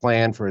he's got a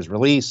plan for his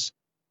release,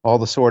 all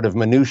the sort of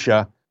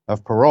minutia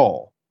of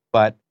parole.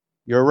 But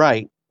you're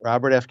right.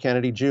 Robert F.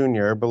 Kennedy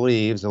Jr.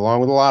 believes,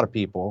 along with a lot of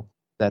people,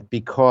 that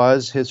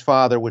because his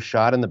father was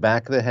shot in the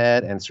back of the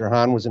head and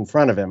Sirhan was in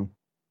front of him,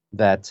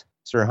 that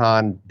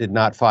Sirhan did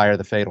not fire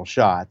the fatal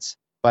shots.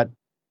 But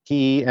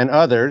he and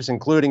others,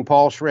 including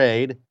Paul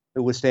Schrade,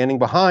 who was standing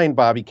behind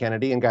Bobby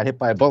Kennedy and got hit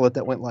by a bullet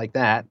that went like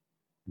that,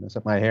 mess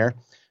up my hair,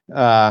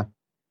 that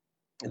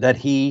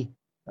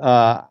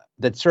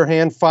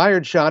Sirhan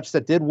fired shots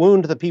that did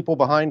wound the people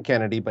behind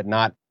Kennedy, but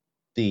not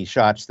the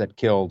shots that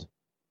killed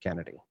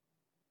Kennedy.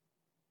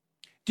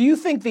 Do you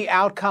think the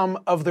outcome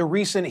of the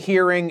recent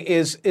hearing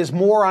is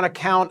more on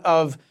account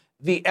of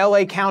the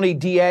LA County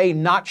DA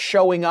not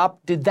showing up?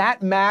 Did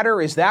that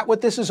matter? Is that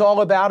what this is all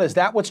about? Is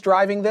that what's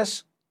driving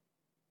this?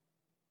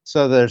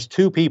 So there's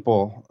two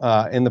people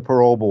in the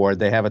parole board.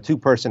 They have a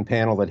two-person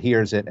panel that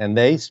hears it, and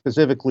they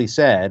specifically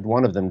said,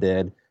 one of them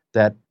did,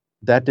 that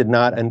did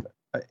not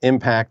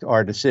impact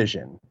our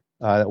decision.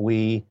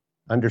 We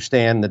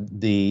understand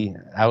the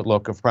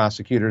outlook of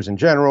prosecutors in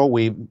general.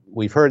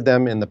 We've heard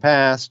them in the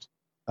past.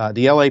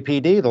 The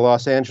LAPD, the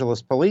Los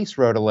Angeles Police,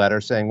 wrote a letter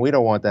saying we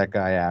don't want that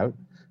guy out,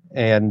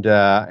 and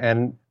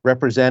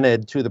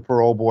represented to the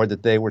parole board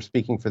that they were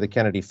speaking for the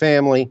Kennedy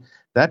family.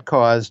 That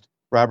caused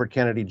Robert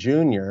Kennedy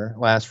Jr.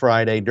 last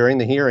Friday during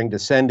the hearing to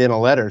send in a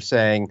letter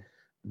saying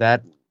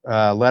that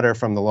letter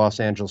from the Los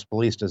Angeles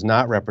Police does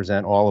not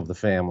represent all of the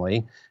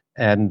family,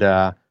 and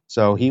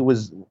so he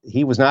was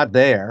not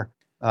there.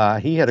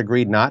 He had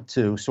agreed not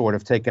to sort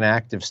of take an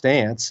active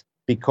stance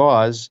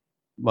because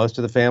most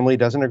of the family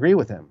doesn't agree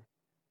with him.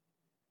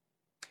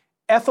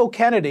 Ethel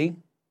Kennedy,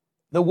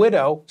 the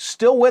widow,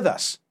 still with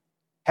us.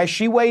 Has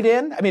she weighed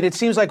in? I mean, it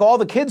seems like all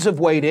the kids have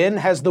weighed in.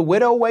 Has the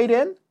widow weighed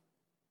in?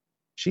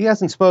 She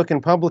hasn't spoken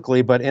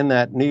publicly, but in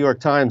that New York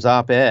Times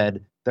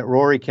op-ed that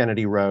Rory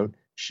Kennedy wrote,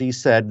 she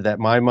said that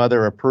my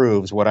mother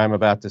approves what I'm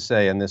about to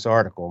say in this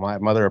article. My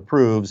mother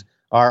approves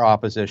our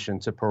opposition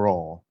to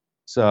parole.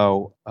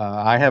 So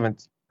I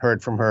haven't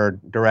heard from her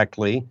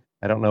directly.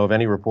 I don't know of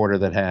any reporter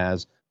that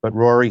has, but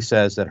Rory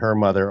says that her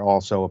mother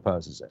also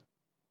opposes it.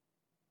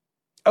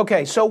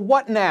 Okay, so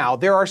what now?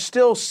 There are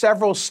still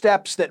several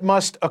steps that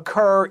must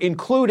occur,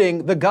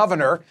 including the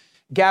governor,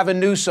 Gavin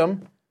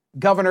Newsom,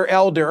 Governor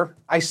Elder.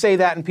 I say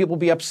that and people will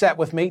be upset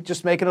with me,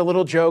 just making a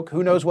little joke.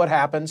 Who knows what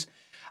happens?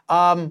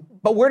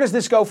 But where does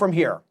this go from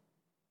here?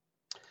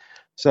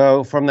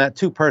 So from that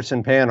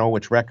two-person panel,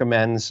 which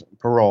recommends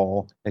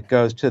parole, it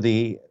goes to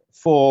the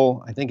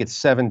full, I think it's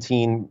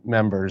 17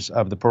 members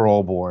of the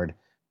parole board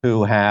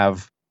who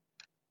have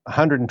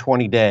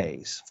 120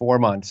 days, 4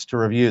 months to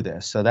review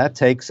this. So that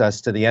takes us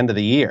to the end of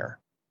the year,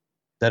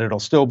 that it'll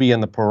still be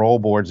in the parole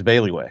board's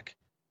bailiwick.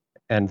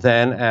 And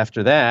then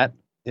after that,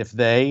 if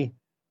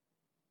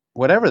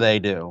whatever they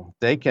do,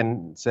 they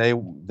can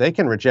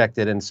reject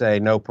it and say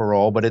no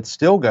parole, but it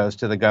still goes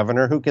to the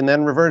governor, who can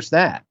then reverse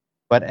that.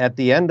 But at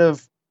the end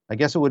of, I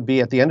guess it would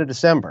be at the end of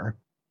December,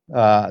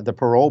 the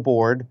parole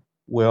board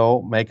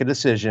will make a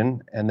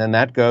decision, and then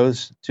that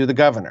goes to the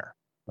governor,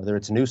 whether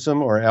it's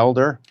Newsom or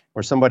Elder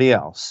or somebody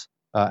else.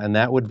 And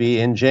that would be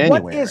in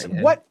January.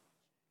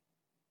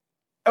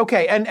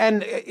 Okay,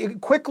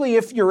 and quickly,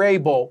 if you're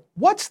able,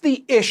 what's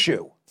the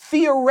issue?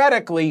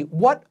 Theoretically,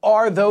 what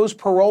are those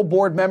parole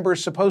board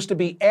members supposed to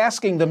be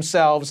asking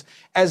themselves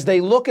as they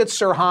look at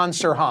Sirhan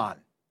Sirhan?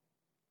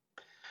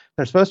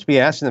 They're supposed to be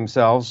asking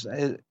themselves,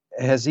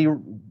 has he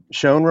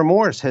shown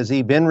remorse? Has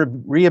he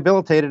been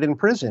rehabilitated in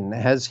prison?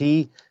 Has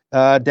he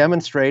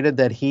demonstrated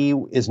that he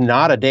is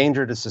not a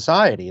danger to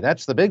society?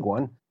 That's the big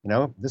one. You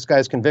know, this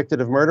guy's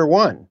convicted of murder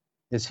 1.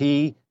 Is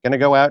he going to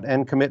go out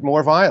and commit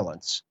more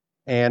violence?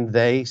 And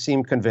they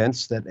seem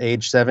convinced that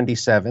age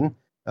 77,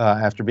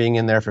 after being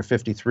in there for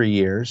 53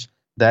 years,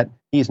 that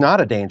he's not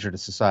a danger to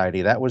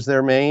society. That was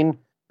their main,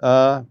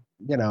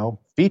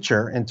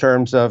 feature in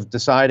terms of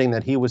deciding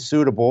that he was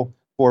suitable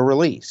for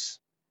release.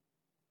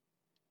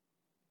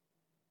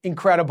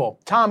 Incredible.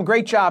 Tom,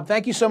 great job.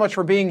 Thank you so much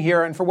for being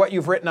here and for what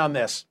you've written on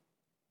this.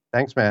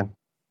 Thanks, man.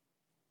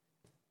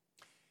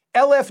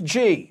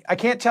 LFG. I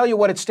can't tell you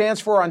what it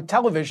stands for on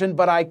television,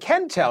 but I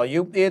can tell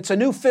you it's a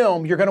new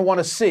film you're going to want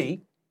to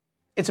see.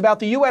 It's about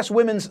the U.S.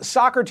 women's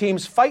soccer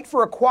team's fight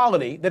for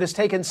equality that has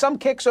taken some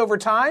kicks over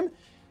time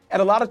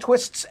and a lot of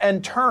twists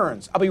and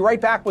turns. I'll be right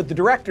back with the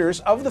directors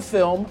of the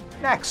film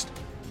next.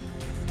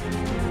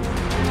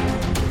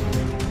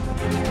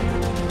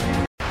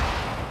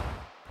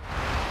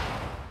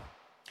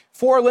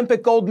 Four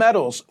Olympic gold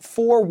medals,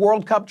 4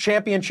 World Cup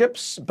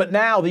championships, but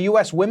now the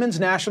U.S. women's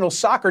national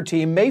soccer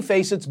team may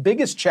face its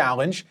biggest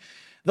challenge,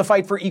 the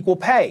fight for equal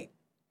pay.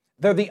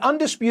 They're the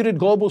undisputed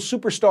global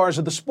superstars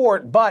of the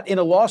sport, but in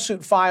a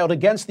lawsuit filed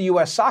against the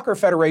U.S. Soccer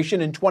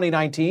Federation in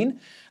 2019,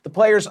 the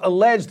players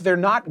alleged they're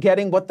not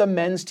getting what the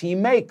men's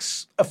team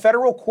makes. A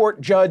federal court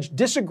judge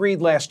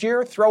disagreed last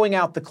year, throwing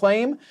out the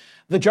claim.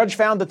 The judge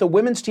found that the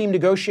women's team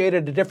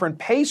negotiated a different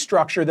pay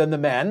structure than the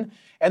men,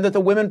 and that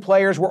the women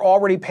players were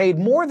already paid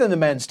more than the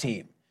men's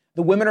team.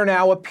 The women are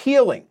now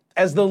appealing.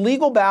 As the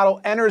legal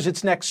battle enters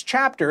its next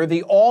chapter,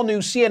 the all-new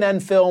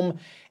CNN film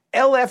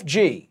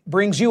LFG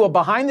brings you a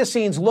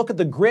behind-the-scenes look at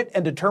the grit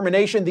and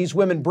determination these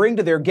women bring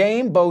to their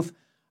game, both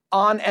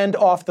on and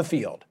off the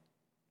field.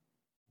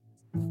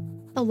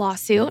 The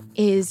lawsuit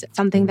is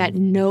something that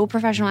no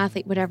professional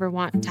athlete would ever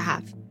want to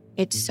have.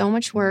 It's so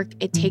much work.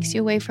 It takes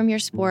you away from your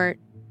sport.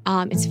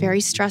 It's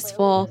very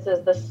stressful. This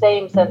is the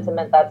same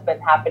sentiment that's been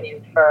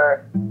happening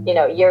for,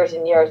 years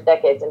and years,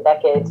 decades and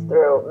decades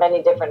through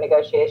many different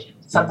negotiations.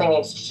 Something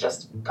needs to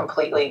just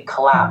completely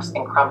collapse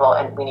and crumble,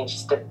 and we need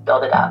just to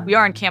build it up. We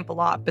are in camp a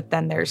lot, but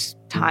then there's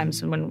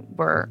times when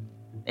we're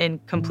in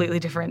completely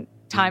different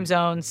time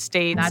zones,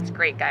 states. That's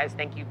great, guys.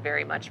 Thank you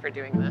very much for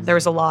doing this. There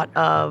was a lot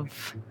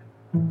of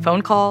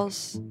phone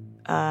calls,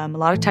 a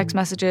lot of text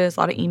messages, a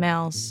lot of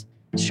emails.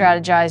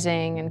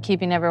 strategizing and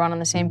keeping everyone on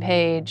the same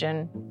page.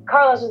 And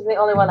Carlos was the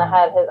only one that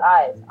had his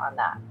eyes on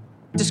that.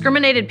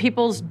 Discriminated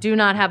peoples do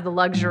not have the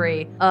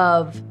luxury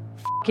of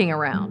f***ing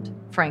around,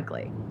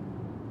 frankly.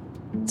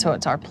 So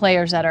it's our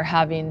players that are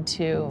having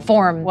to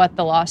form what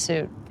the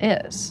lawsuit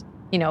is.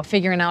 You know,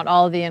 figuring out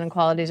all of the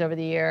inequalities over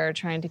the year,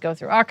 trying to go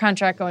through our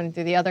contract, going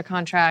through the other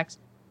contracts.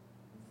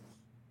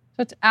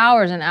 So it's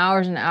hours and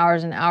hours and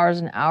hours and hours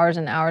and hours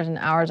and hours and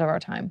hours of our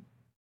time.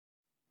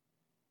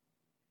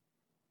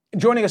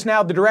 Joining us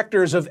now, the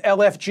directors of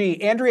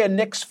LFG, Andrea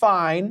Nix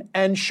Fine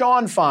and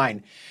Sean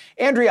Fine.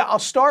 Andrea, I'll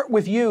start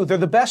with you. They're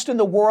the best in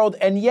the world,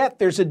 and yet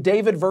there's a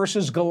David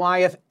versus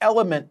Goliath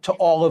element to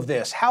all of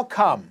this. How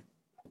come?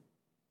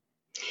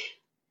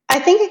 I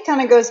think it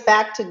kind of goes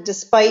back to,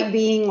 despite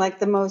being like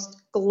the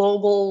most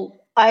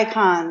global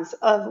icons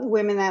of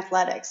women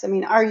athletics, I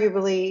mean,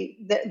 arguably,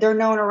 they're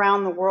known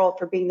around the world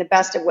for being the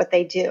best at what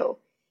they do.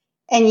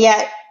 And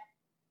yet,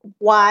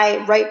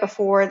 why right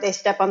before they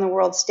step on the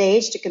world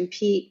stage to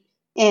compete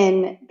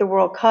in the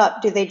World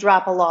Cup do they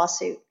drop a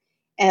lawsuit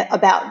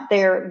about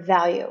their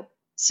value?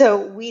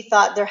 So we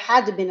thought there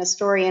had to have been a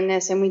story in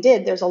this, and we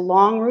did. There's a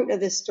long root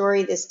of this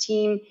story. This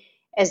team,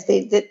 as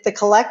the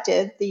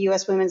collective, the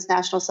U.S. women's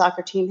national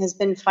soccer team, has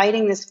been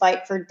fighting this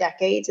fight for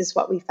decades, is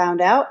what we found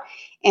out.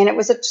 And it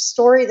was a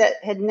story that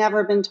had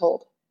never been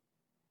told.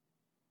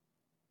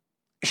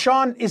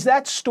 Sean, is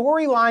that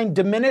storyline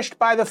diminished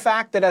by the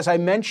fact that, as I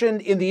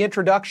mentioned in the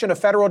introduction, a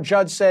federal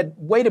judge said,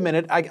 wait a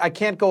minute, I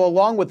can't go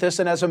along with this,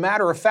 and as a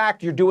matter of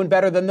fact, you're doing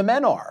better than the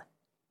men are?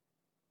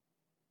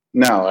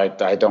 No,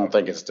 I don't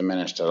think it's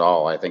diminished at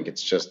all. I think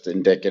it's just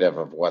indicative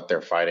of what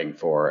they're fighting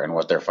for and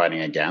what they're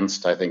fighting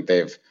against. I think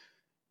they've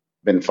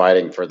been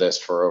fighting for this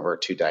for over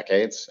 2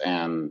 decades,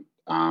 and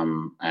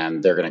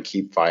they're going to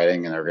keep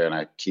fighting, and they're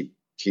going to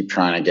keep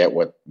trying to get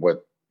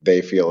what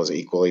they feel is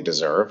equally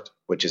deserved,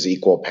 which is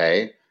equal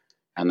pay,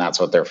 and that's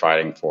what they're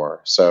fighting for.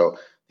 So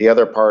the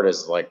other part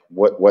is like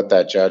what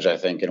that judge, I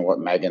think, and what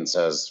Megan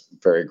says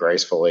very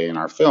gracefully in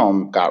our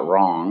film got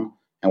wrong,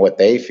 and what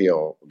they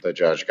feel the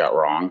judge got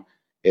wrong,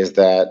 is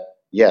that,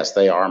 yes,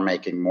 they are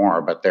making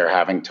more, but they're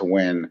having to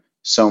win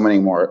so many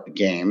more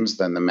games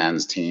than the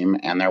men's team,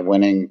 and they're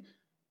winning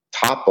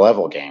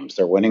top-level games.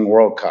 They're winning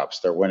World Cups.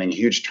 They're winning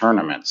huge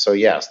tournaments. So,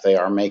 yes, they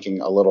are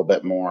making a little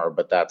bit more,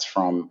 but that's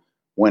from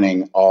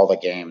winning all the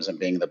games and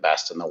being the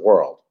best in the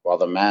world, while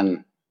the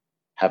men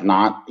have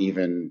not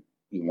even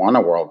won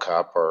a World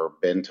Cup or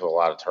been to a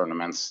lot of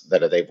tournaments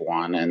that they've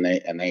won, and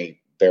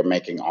they're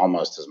making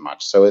almost as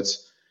much. So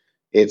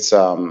it's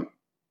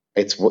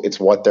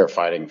what they're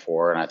fighting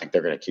for, and I think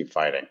they're going to keep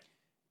fighting.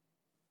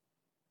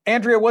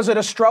 Andrea, was it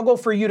a struggle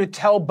for you to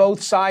tell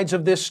both sides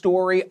of this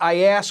story?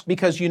 I ask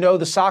because, you know,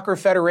 the Soccer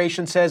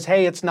Federation says,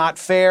 hey, it's not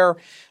fair.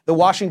 The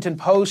Washington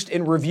Post,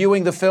 in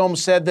reviewing the film,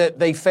 said that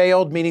they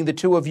failed, meaning the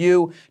two of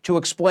you, to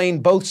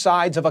explain both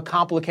sides of a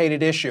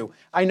complicated issue.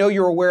 I know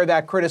you're aware of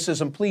that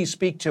criticism. Please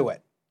speak to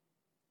it.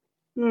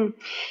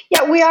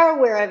 Yeah, we are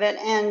aware of it,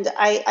 and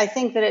I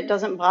think that it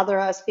doesn't bother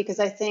us because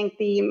I think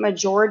the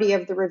majority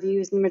of the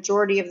reviews and the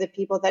majority of the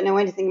people that know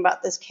anything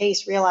about this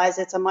case realize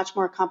it's a much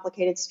more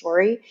complicated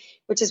story,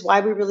 which is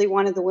why we really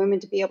wanted the women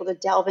to be able to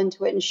delve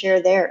into it and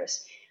share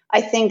theirs. I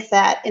think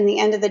that in the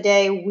end of the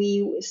day,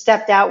 we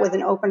stepped out with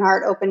an open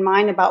heart, open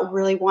mind about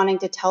really wanting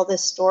to tell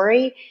this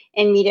story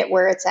and meet it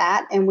where it's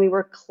at. And we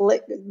were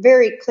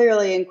very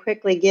clearly and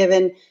quickly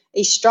given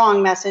a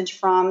strong message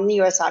from the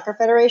U.S. Soccer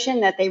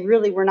Federation that they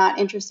really were not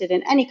interested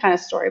in any kind of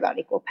story about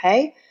equal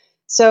pay.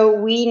 So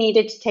we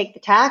needed to take the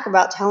tack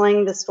about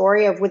telling the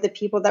story with the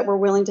people that were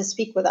willing to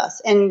speak with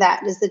us. And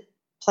that is the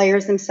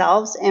players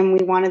themselves. And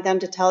we wanted them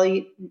to tell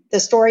you the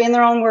story in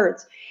their own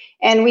words.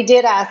 And we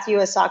did ask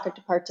U.S. Soccer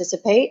to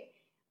participate,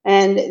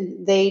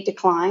 and they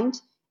declined.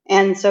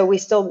 And so we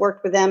still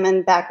worked with them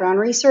in background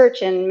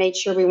research and made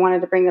sure we wanted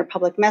to bring their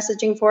public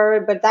messaging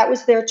forward. But that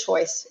was their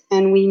choice.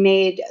 And we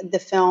made the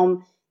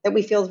film that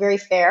we feel is very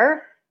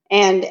fair.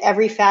 And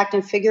every fact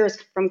and figure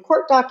is from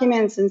court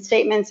documents and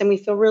statements, and we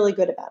feel really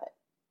good about it.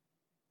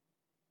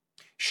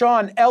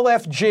 Sean,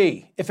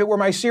 LFG, if it were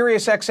my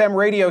Sirius XM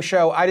radio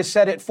show, I'd have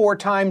said it 4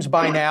 times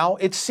by now.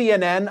 It's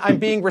CNN. I'm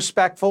being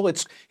respectful.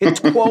 It's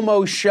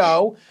Cuomo's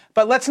show.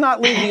 But let's not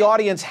leave the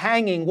audience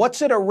hanging.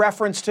 What's it a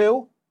reference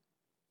to?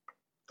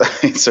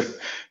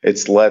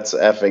 It's let's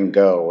effing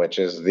go, which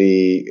is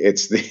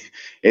it's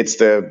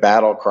the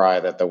battle cry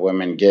that the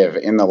women give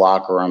in the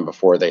locker room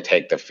before they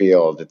take the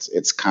field.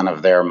 It's kind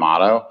of their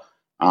motto.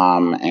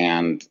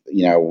 And,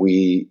 you know,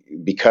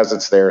 because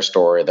it's their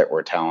story that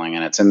we're telling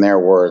and it's in their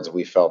words,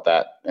 we felt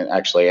that, and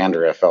actually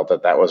Andrea felt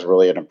that was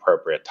really an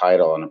appropriate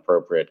title, an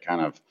appropriate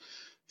kind of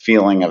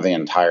feeling of the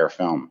entire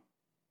film.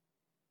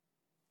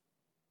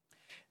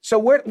 So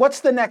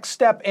what's the next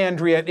step,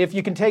 Andrea, if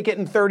you can take it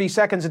in 30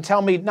 seconds and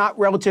tell me, not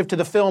relative to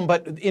the film,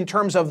 but in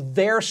terms of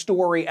their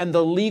story and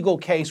the legal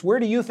case, where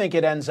do you think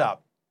it ends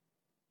up?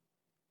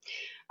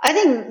 I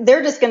think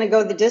they're just going to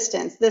go the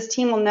distance. This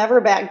team will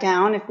never back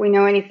down. If we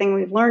know anything,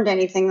 we've learned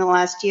anything in the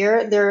last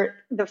year.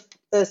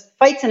 The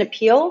fight's an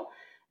appeal.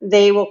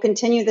 They will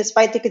continue this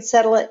fight. They could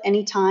settle at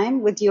any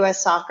time with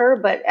U.S. Soccer,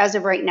 but as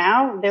of right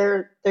now,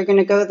 they're going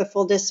to go the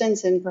full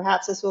distance, and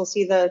perhaps this will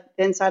see the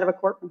inside of a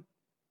courtroom.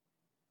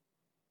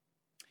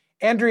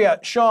 Andrea,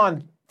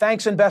 Sean,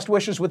 thanks and best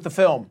wishes with the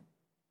film.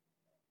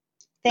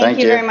 Thank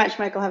you very much,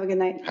 Michael. Have a good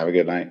night. Have a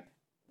good night.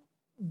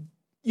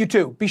 You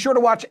too. Be sure to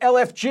watch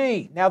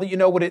LFG, now that you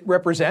know what it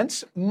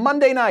represents.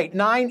 Monday night,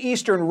 9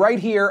 Eastern, right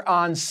here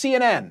on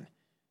CNN.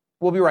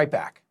 We'll be right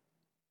back.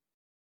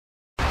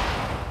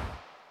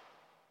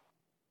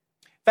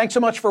 Thanks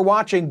so much for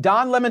watching.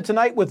 Don Lemon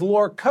Tonight with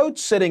Laura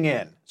Coates sitting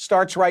in.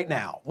 Starts right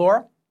now.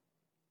 Laura?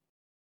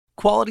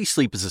 Quality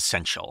sleep is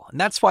essential, and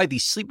that's why the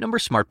Sleep Number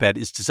Smart Bed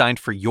is designed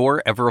for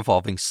your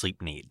ever-evolving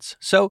sleep needs.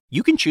 So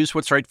you can choose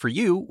what's right for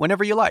you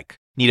whenever you like.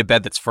 Need a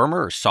bed that's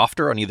firmer or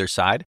softer on either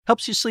side?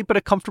 Helps you sleep at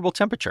a comfortable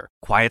temperature.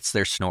 Quiets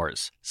their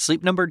snores.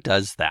 Sleep Number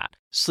does that.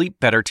 Sleep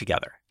better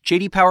together.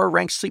 J.D. Power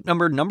ranks Sleep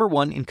Number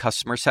 #1 in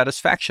customer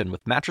satisfaction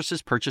with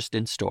mattresses purchased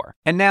in-store.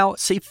 And now,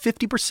 save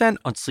 50%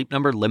 on Sleep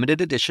Number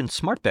Limited Edition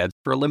smart beds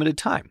for a limited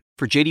time.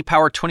 For J.D.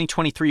 Power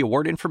 2023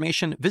 award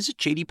information, visit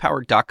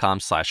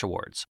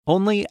jdpower.com/awards.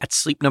 Only at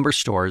Sleep Number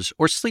stores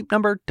or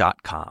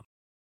sleepnumber.com.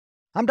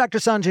 I'm Dr.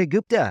 Sanjay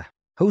Gupta,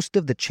 host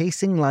of the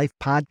Chasing Life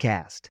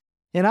podcast.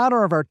 In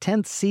honor of our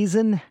 10th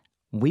season,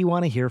 we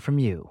want to hear from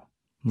you.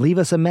 Leave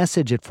us a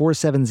message at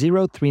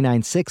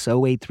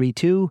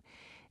 470-396-0832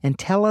 and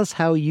tell us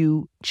how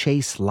you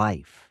chase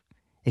life.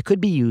 It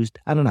could be used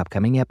on an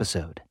upcoming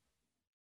episode.